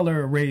different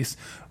color or race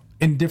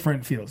in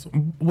different fields.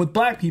 With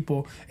black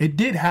people, it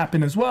did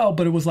happen as well,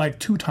 but it was like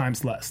 2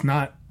 times less,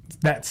 not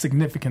that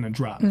significant a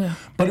drop. Yeah.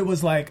 But it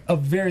was like a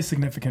very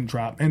significant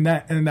drop, and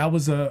that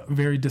was a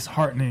very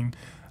disheartening.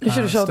 You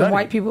should have showed study. the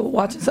white people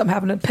watching something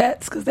happen to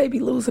pets, because they be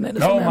losing it.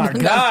 Oh my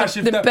gosh!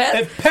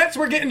 If pets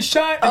were getting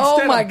shot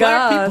instead my of black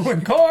gosh. people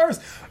in cars,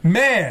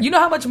 man. You know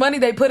how much money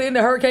they put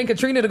into Hurricane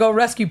Katrina to go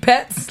rescue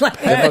pets? Like,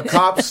 If a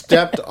cop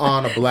stepped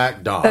on a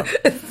black dog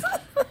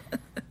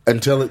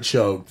until it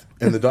choked,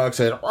 and the dog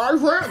said, I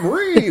can't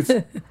breathe.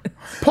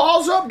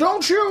 Paws up,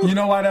 don't shoot. You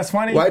know why that's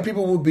funny? White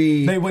people would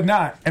be... They would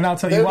not, and I'll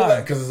tell you why.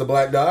 Because it's a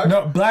black dog?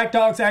 No, black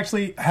dogs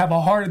actually have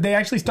a hard. They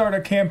actually start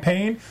a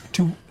campaign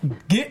to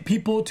get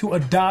people to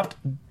adopt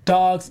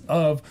dogs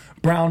of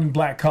brown and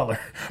black color,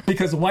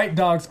 because white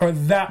dogs are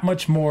that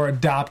much more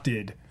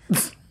adopted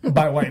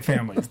by white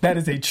families. That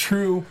is a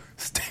true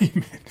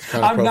statement.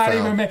 I'm not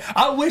even.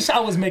 I wish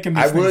I was making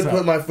this. I would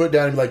put my foot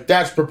down and be like,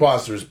 "That's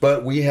preposterous."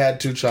 But we had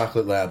 2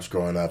 chocolate labs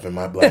growing up in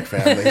my black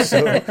family,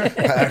 so I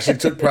actually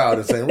took pride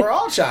in saying we're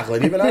all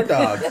chocolate, even our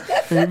dogs,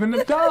 even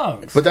the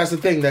dogs. But that's the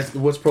thing. That's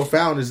what's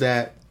profound is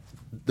that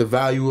the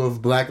value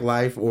of black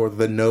life or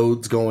the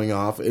nodes going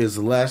off is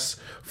less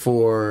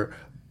for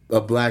a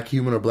black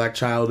human or black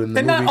child in the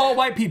and movie. not all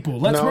white people.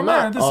 Let's No, remember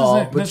not this all,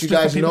 isn't. but this you is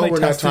just guys the people know they we're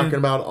not tested. talking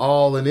about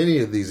all in any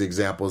of these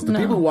examples. The No.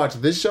 people who watch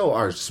this show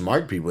are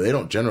smart people. They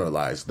don't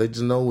generalize. They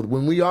just know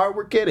when we are,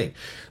 we're kidding.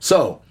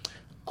 So,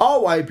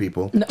 all white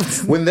people,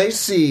 when they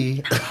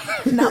see...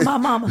 Not my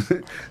mama.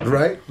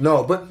 Right?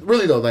 No, but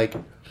really though, like,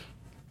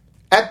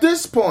 at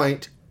this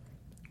point...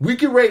 We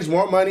could raise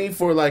more money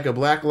for like a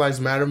Black Lives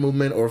Matter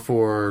movement or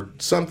for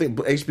something,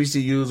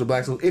 HBCUs or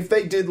Black Schools, if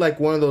they did like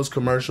one of those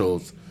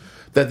commercials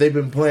that they've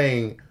been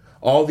playing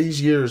all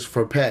these years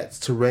for pets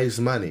to raise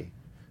money.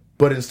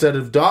 But instead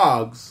of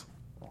dogs,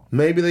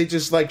 maybe they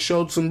just like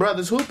showed some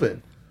brothers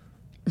hooping.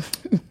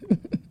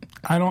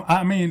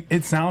 I mean,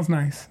 it sounds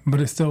nice,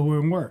 but it still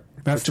wouldn't work.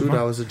 That's for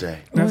 $2 a day.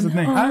 That's the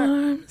thing.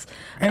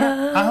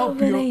 I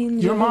hope an your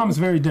angel. mom's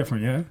very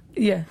different, yeah?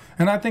 Yeah.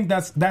 And I think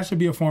that should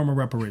be a form of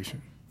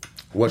reparation.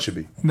 What should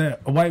be?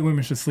 That white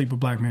women should sleep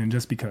with black men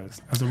just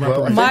because, as a Well,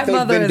 reparation. My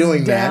mother been is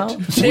doing down.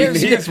 that. She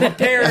has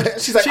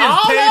repaired. She's like, she has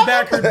 "Oh, paid no."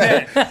 back her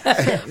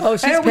debt. Oh,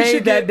 she's And we paid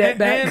should that get, debt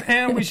back.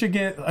 and we should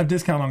get a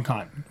discount on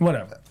cotton.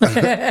 Whatever.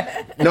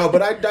 No,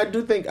 but I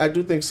do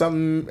think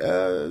some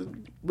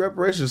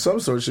reparations of some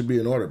sort should be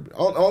in order.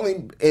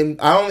 And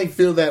I only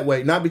feel that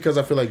way not because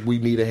I feel like we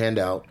need a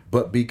handout,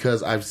 but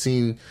because I've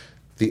seen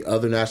the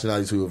other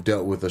nationalities who have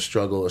dealt with a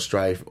struggle, a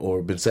strife,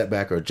 or been set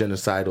back or a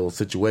genocidal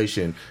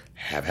situation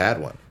have had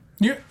one.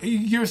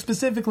 You're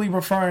specifically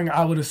referring,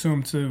 I would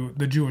assume, to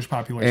the Jewish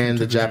population And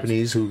the to Jews.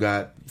 Japanese who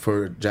got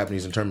for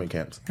Japanese internment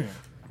camps. Yeah.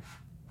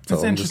 So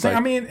It's I'm just interesting. like-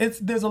 I mean,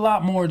 there's a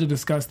lot more to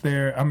discuss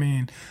there. I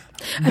mean,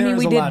 we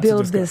there's a did lot to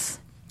build discuss. this.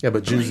 Yeah,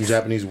 but Jews and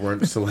Japanese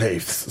weren't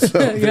slaves, so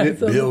they Yeah, didn't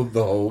so build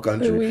the whole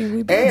country.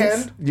 we built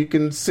And you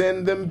can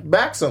send them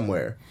back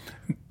somewhere.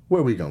 Where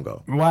are we gonna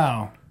go?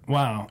 Wow.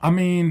 I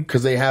mean,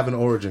 Because they have an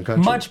origin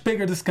country. much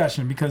bigger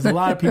discussion because a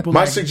lot of people.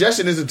 My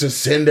suggestion isn't to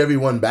send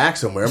everyone back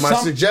somewhere. My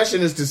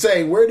suggestion is to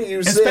say, where do you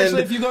especially send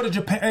if you go to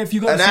Japan, if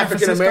you go to an San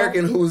African Francisco,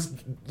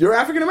 American you're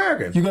African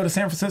American? you go to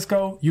San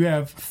Francisco, you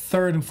have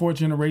 3rd and 4th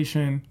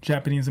generation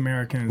Japanese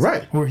Americans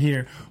Right. who are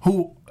here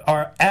who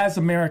are as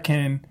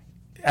American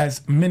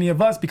as many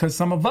of us, because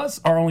some of us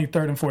are only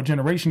third and fourth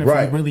generation. If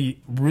Right. we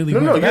really No,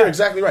 went you're back.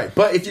 exactly right.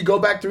 But if you go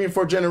back 3 and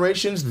 4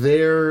 generations,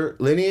 their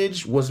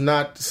lineage was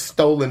not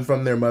stolen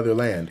from their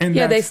motherland. And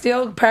Yeah, they that's-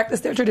 still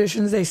practice their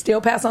traditions. They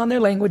still pass on their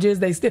languages.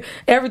 They still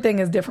everything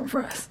is different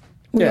for us.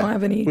 We don't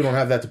have any. We don't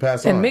have that to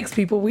pass on. And mixed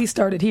people, we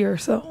started here,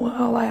 so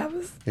all I have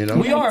is. You know,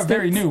 we are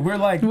very new. We're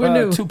like We're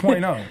new.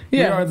 2.0. Yeah, we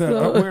are the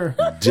so- we're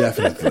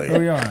definitely.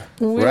 we are.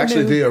 We're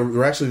actually new.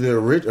 we're actually the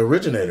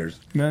originators.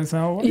 That's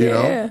how it works. You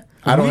know, Yeah.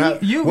 I don't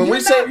have You're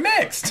not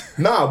mixed.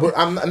 No, but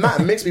I'm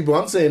not mixed people.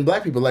 I'm saying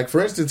black people. Like,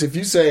 for instance, if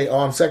you say, "Oh,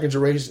 I'm second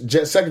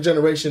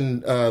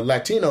generation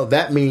Latino,"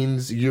 that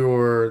means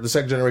you're the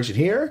second generation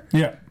here,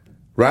 Yeah.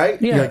 right?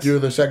 Yes. Like you're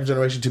the second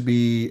generation to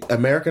be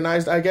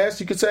Americanized, I guess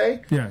you could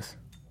say, Yes.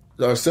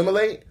 or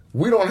assimilate.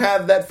 We don't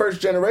have that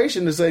first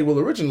generation to say, "Well,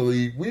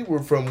 originally we were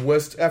from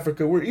West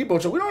Africa. We're Igbo."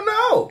 So we don't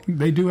know.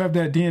 They do have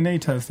that DNA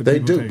test. That They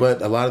people do, take.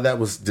 but a lot of that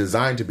was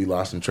designed to be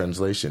lost in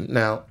translation.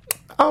 Now,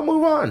 I'll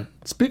move on.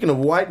 Speaking of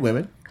white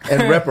women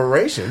and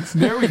reparations,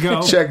 There we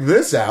go. Check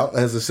this out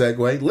as a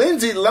segue.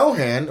 Lindsay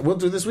Lohan, we'll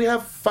do this. We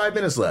have 5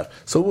 minutes left,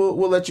 so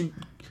we'll let you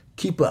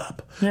keep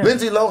up. Yeah.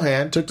 Lindsay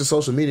Lohan took to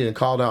social media and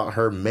called out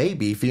her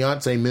maybe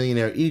fiance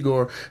millionaire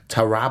Igor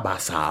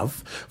Tarabasov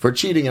for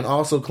cheating and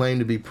also claimed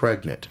to be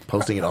pregnant,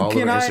 posting it all over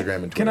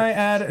Instagram and Twitter. Can I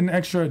add an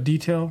extra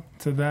detail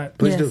to that?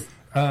 Please Yes.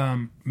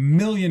 do.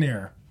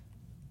 Millionaire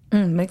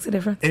Makes a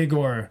difference.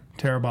 Igor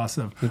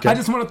Tarabasov. Okay. I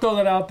just want to throw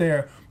that out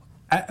there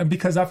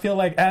because I feel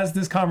like as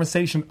this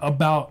conversation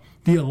about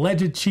the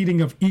alleged cheating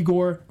of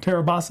Igor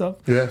Tarabasov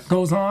Yes.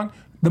 goes on,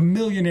 the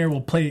millionaire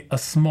will play a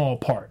small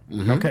part.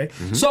 Mm-hmm. Okay?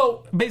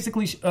 So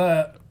basically,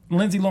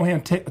 Lindsay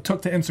Lohan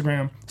took to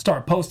Instagram,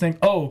 started posting,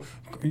 "Oh,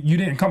 you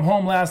didn't come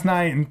home last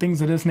night," and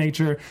things of this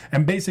nature,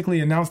 and basically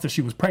announced that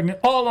she was pregnant.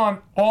 All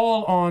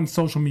on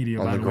social media,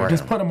 by the the way. gram.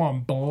 Just put them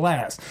on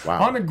blast.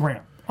 Wow. On the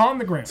gram. On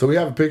the gram. So we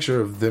have a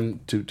picture of them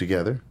two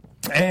together.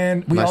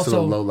 And we Nice also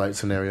little low light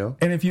scenario.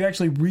 and if you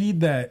actually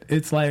read that,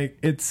 it's like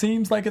it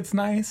seems like it's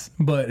nice,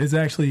 but it's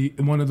actually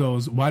one of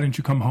those "why didn't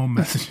you come home"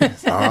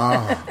 messages.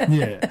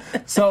 Yeah.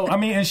 So I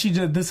mean, and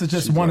this is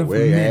just one of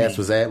Where your many. ass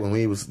was at when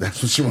we was.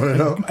 That's what you want to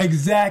know.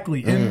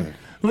 Exactly. And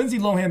Lindsay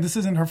Lohan, this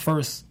isn't her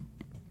first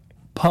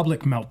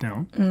public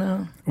meltdown.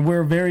 No.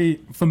 We're very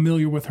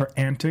familiar with her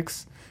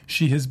antics.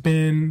 She has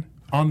been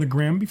on the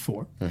gram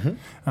before.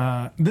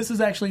 This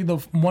is actually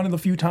one of the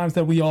few times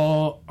that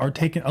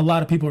a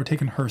lot of people are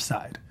taking her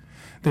side.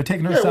 They're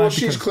taking her Yeah, side well, because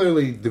she's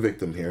clearly the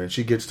victim here, and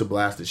she gets to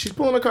blast it. She's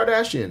pulling a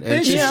Kardashian, and,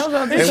 Is she? I was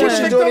about to and say. what Is she she's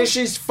the doing victim? is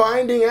she's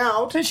finding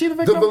out Is she the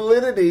the victim?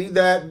 validity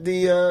that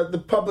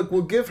the public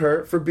will give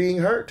her for being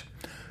hurt,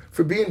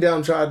 for being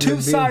downtrodden, Two and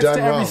being sides done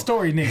to every wrong.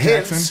 story, Nick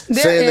Hence, Jackson.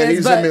 There saying that is,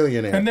 he's a but-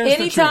 millionaire. And there's the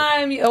truth.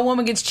 Anytime a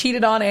woman gets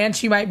cheated on and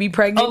she might be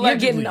pregnant,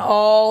 Allegedly. you're getting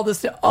all the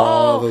stuff.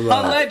 All the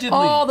love. Allegedly.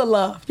 All the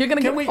love. You're going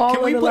to Can get we all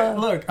can we the put, love.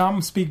 look,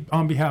 I'm speak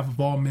on behalf of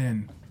all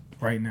men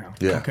right now.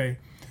 Yeah. Okay.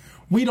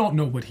 We don't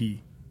know what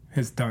he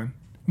has done.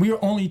 We are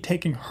only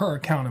taking her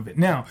account of it.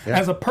 Now,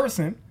 as a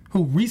person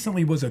who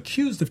recently was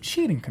accused of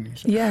cheating,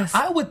 Kanisha, Yes.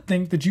 I would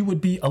think that you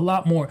would be a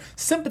lot more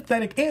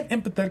sympathetic and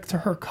empathetic to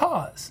her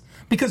cause.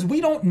 Because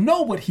we don't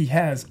know what he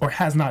has or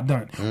has not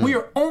done. We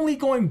are only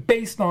going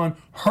based on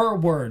her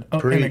word and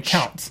Preach.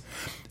 accounts.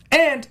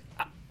 And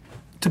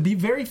to be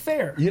very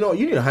fair, You know,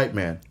 you need a hype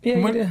man. Yeah,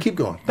 you when- do. Keep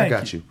going. Thank I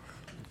got you.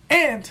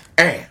 and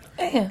And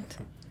And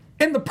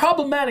in the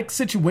problematic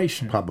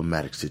situation,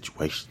 problematic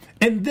situation.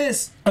 in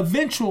this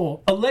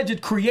eventual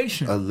alleged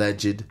creation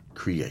Alleged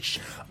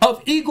creation.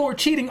 of Igor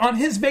cheating on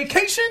his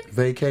vacation,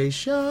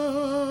 Vacation.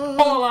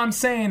 all I'm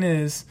saying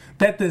is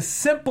that the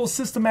simple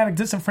systematic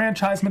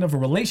disenfranchisement of a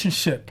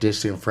relationship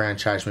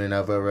Disenfranchisement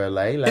of a is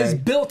relay.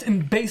 built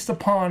and based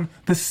upon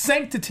the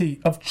sanctity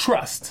of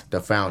trust.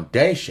 The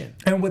foundation.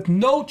 And with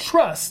no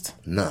trust,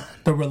 None.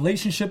 the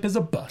relationship is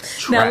a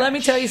bust. now let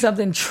me tell you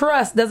something.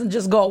 Trust doesn't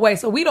just go away.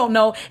 So we don't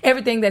know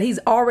everything that he's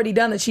already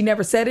done that she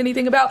never said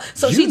anything about.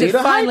 So You she need just a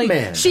hype finally,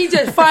 man. she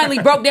just finally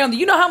broke down.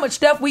 You know how much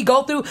stuff we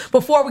go through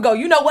before we go,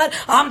 you know what?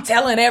 I'm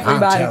telling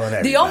everybody. telling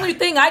everybody. The only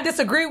thing I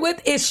disagree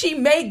with is she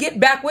may get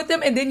back with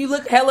him and then you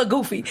look hella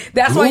goofy.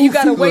 That's why you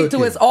got to Goofy wait till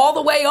looking. it's all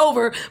the way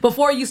over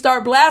before you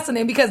start blasting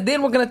him, because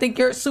then we're going to think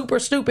you're super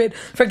stupid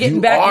for getting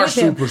You back are with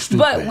him. super stupid.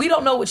 But we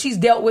don't know what she's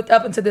dealt with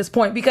up until this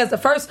point, because the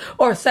first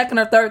or second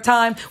or third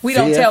time we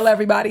don't Fifth. tell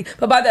everybody.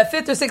 But by that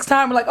fifth or sixth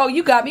time, we're like, oh,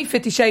 you got me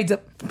 50 shades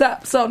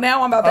up. So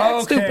now I'm about to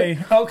act Okay,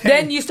 stupid. okay.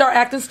 Then you start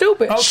acting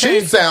stupid. Okay.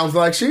 She sounds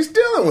like she's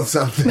dealing with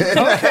something.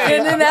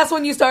 And then that's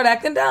when you start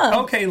acting dumb.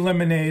 Okay,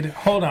 Lemonade,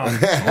 hold on.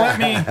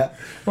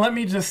 Let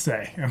me just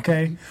say,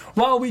 okay?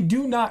 While we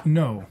do not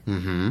know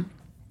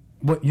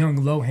what young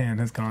Lohan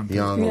has gone through,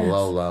 Young Yes.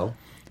 Lolo.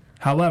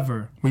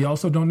 however, we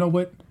also don't know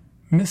what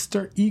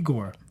Mr.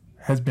 Igor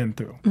has been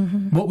through.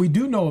 What we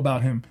do know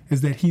about him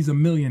is that he's a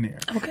millionaire.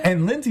 Okay.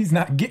 And Lindsay's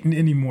not getting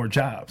any more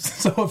jobs.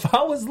 So if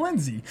I was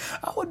Lindsay,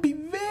 I would be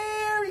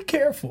very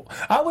careful.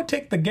 I would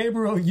take the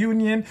Gabriel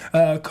Union,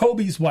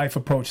 Kobe's wife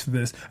approach to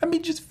this. I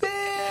mean, just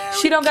very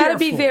She don't got to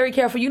be careful. very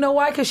careful. You know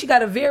why? Because she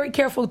got a very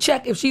careful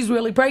check if she's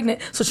really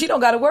pregnant. So she don't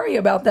got to worry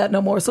about that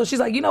no more. So she's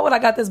like, you know what? I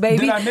got this baby.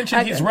 Did I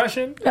mention he's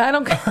Russian? I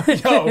don't.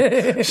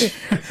 Yo,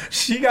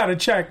 she got to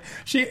check.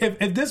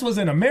 If this was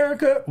in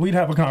America, we'd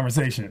have a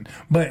conversation.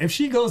 But if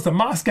she goes to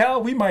Moscow,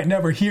 we might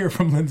never hear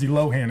from Lindsay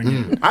Lohan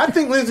again. I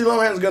think Lindsay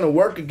Lohan is going to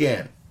work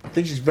again. I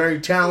think she's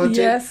very talented.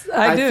 Yes,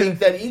 I do. I think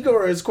that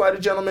Igor is quite a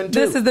gentleman too.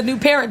 This is the new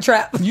Parent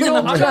Trap. You know,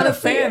 I'm not a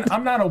say fan. it.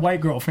 I'm not a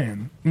white girl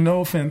fan. No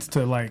offense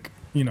to White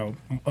girls,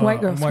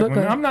 white but women.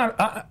 good. I'm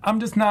not. I'm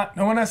just not.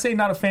 When I say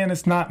not a fan,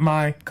 it's not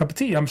my cup of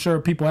tea. I'm sure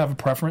people have a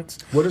preference.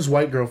 What does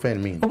white girl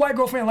fan mean? A white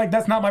girl fan,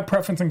 that's not my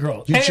preference in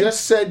girls. You And-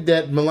 just said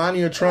that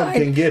Melania Trump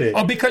can get it.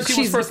 Oh, because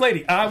she was first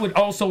lady. I would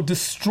also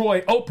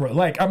destroy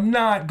Oprah. I'm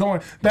not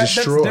going.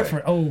 Destroy. That's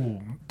different.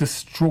 Oh,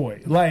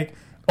 destroy.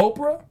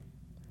 Oprah.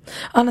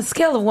 On a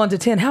scale of 1 to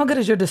 10, how good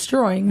is your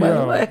destroying? By the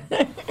Yo. way,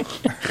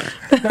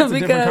 That's a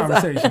different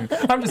conversation.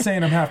 I'm just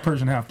saying I'm half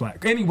Persian, half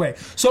black. Anyway,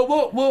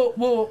 so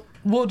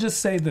we'll just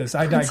say this.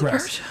 I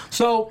digress.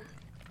 So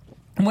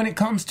when it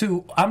comes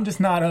to, I'm just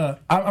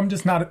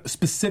not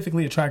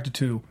specifically attracted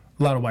to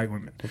a lot of white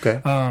women.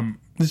 Okay.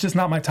 It's just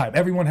not my type.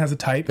 Everyone has a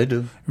type. They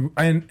do.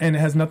 And it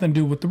has nothing to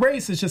do with the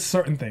race. It's just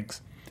certain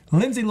things.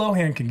 Lindsay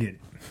Lohan can get it.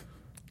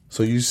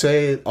 So you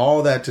say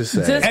all that to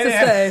say. just to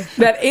say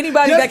that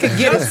anybody that could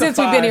get it since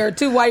we've been here,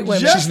 2 white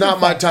women. She's not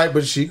my type,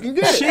 but she can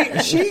get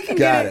it. She can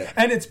Got get it. it.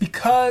 And it's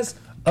because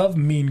of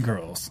Mean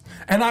Girls.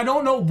 And I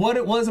don't know what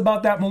it was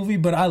about that movie,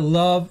 but I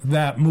love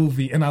that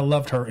movie and I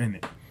loved her in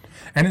it.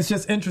 And it's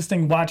just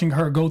interesting watching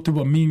her go through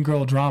a Mean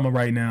Girl drama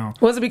right now.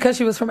 Was it because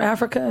she was from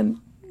Africa and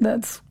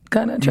that's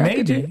kind of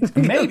attracted you?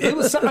 Maybe. It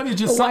was something,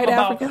 just A white something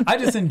about, African? I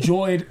just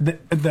enjoyed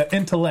the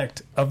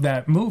intellect of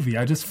that movie.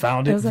 I just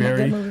found it It was a good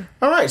very... movie.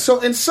 All right. So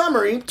in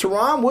summary,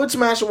 Tehran would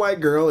smash a white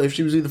girl if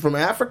she was either from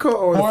Africa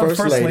or the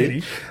first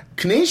lady.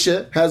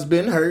 Kanisha has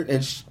been hurt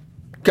and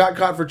got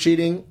caught for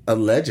cheating,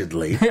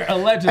 allegedly.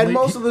 Allegedly. And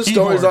most of the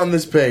stories on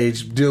this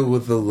page deal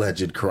with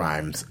alleged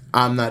crimes.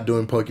 I'm not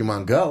doing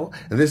Pokemon Go.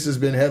 And this has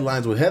been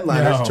Headlines with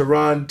Headliners. No.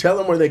 Tehran, tell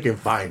them where they can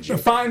find you.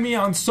 Find me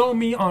on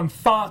SoMe on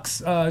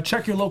Fox.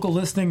 Check your local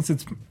listings.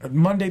 It's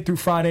Monday through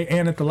Friday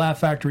and at the Laugh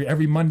Factory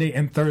every Monday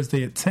and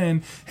Thursday at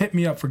 10. Hit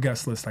me up for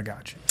guest list. I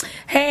got you.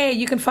 Hey,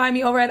 you can find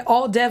me over at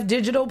All Def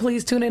Digital.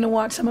 Please tune in and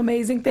watch some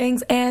amazing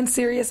things. And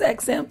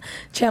SiriusXM,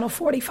 channel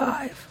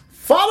 45.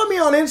 Follow me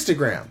on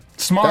Instagram.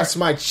 Smart. That's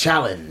my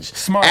challenge.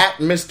 Smart. At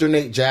Mr.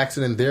 Nate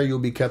Jackson, and there you'll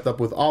be kept up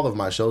with all of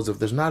my shows. If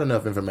there's not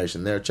enough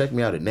information there, check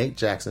me out at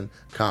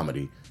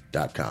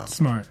natejacksoncomedy.com.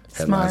 Smart.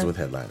 Headlines Smart. with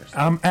Headliners.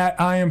 I'm at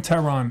I Am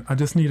Tehran. I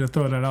just need to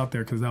throw that out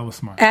there because that was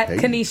smart. At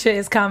Kanisha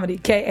is comedy,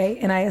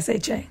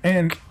 Kanisha.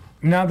 And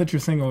now that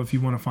you're single, if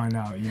you want to find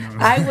out,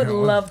 I would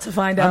love to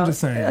find out. I'm just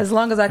saying. As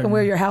long as I can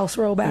wear your house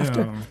robe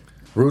after.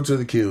 Root to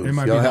the cubes. It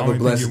might Y'all be the have a only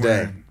thing blessed you're day.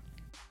 wearing.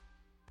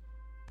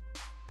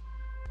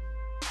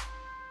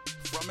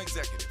 From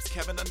executives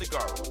Kevin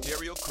Undergaro,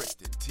 Dario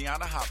Kristen,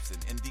 Tiana Hobson,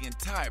 and the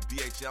entire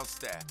BHL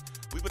staff,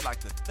 we would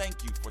like to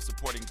thank you for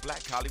supporting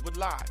Black Hollywood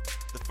Live,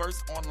 the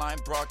first online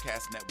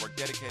broadcast network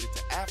dedicated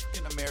to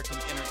African American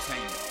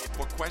entertainment.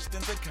 For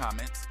questions and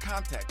comments,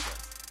 contact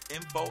us.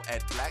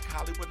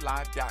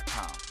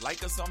 info@blackhollywoodlive.com.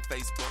 Like us on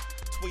Facebook,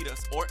 tweet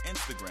us, or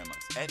Instagram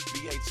us at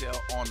BHL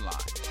Online.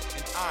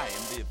 And I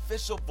am the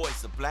official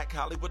voice of Black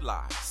Hollywood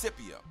Live,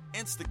 Scipio,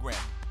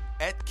 Instagram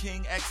at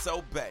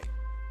KingXOBay.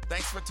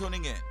 Thanks for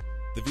tuning in.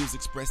 The views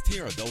expressed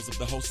here are those of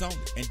the host only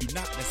and do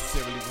not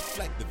necessarily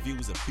reflect the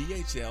views of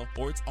BHL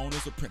or its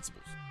owners or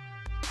principals.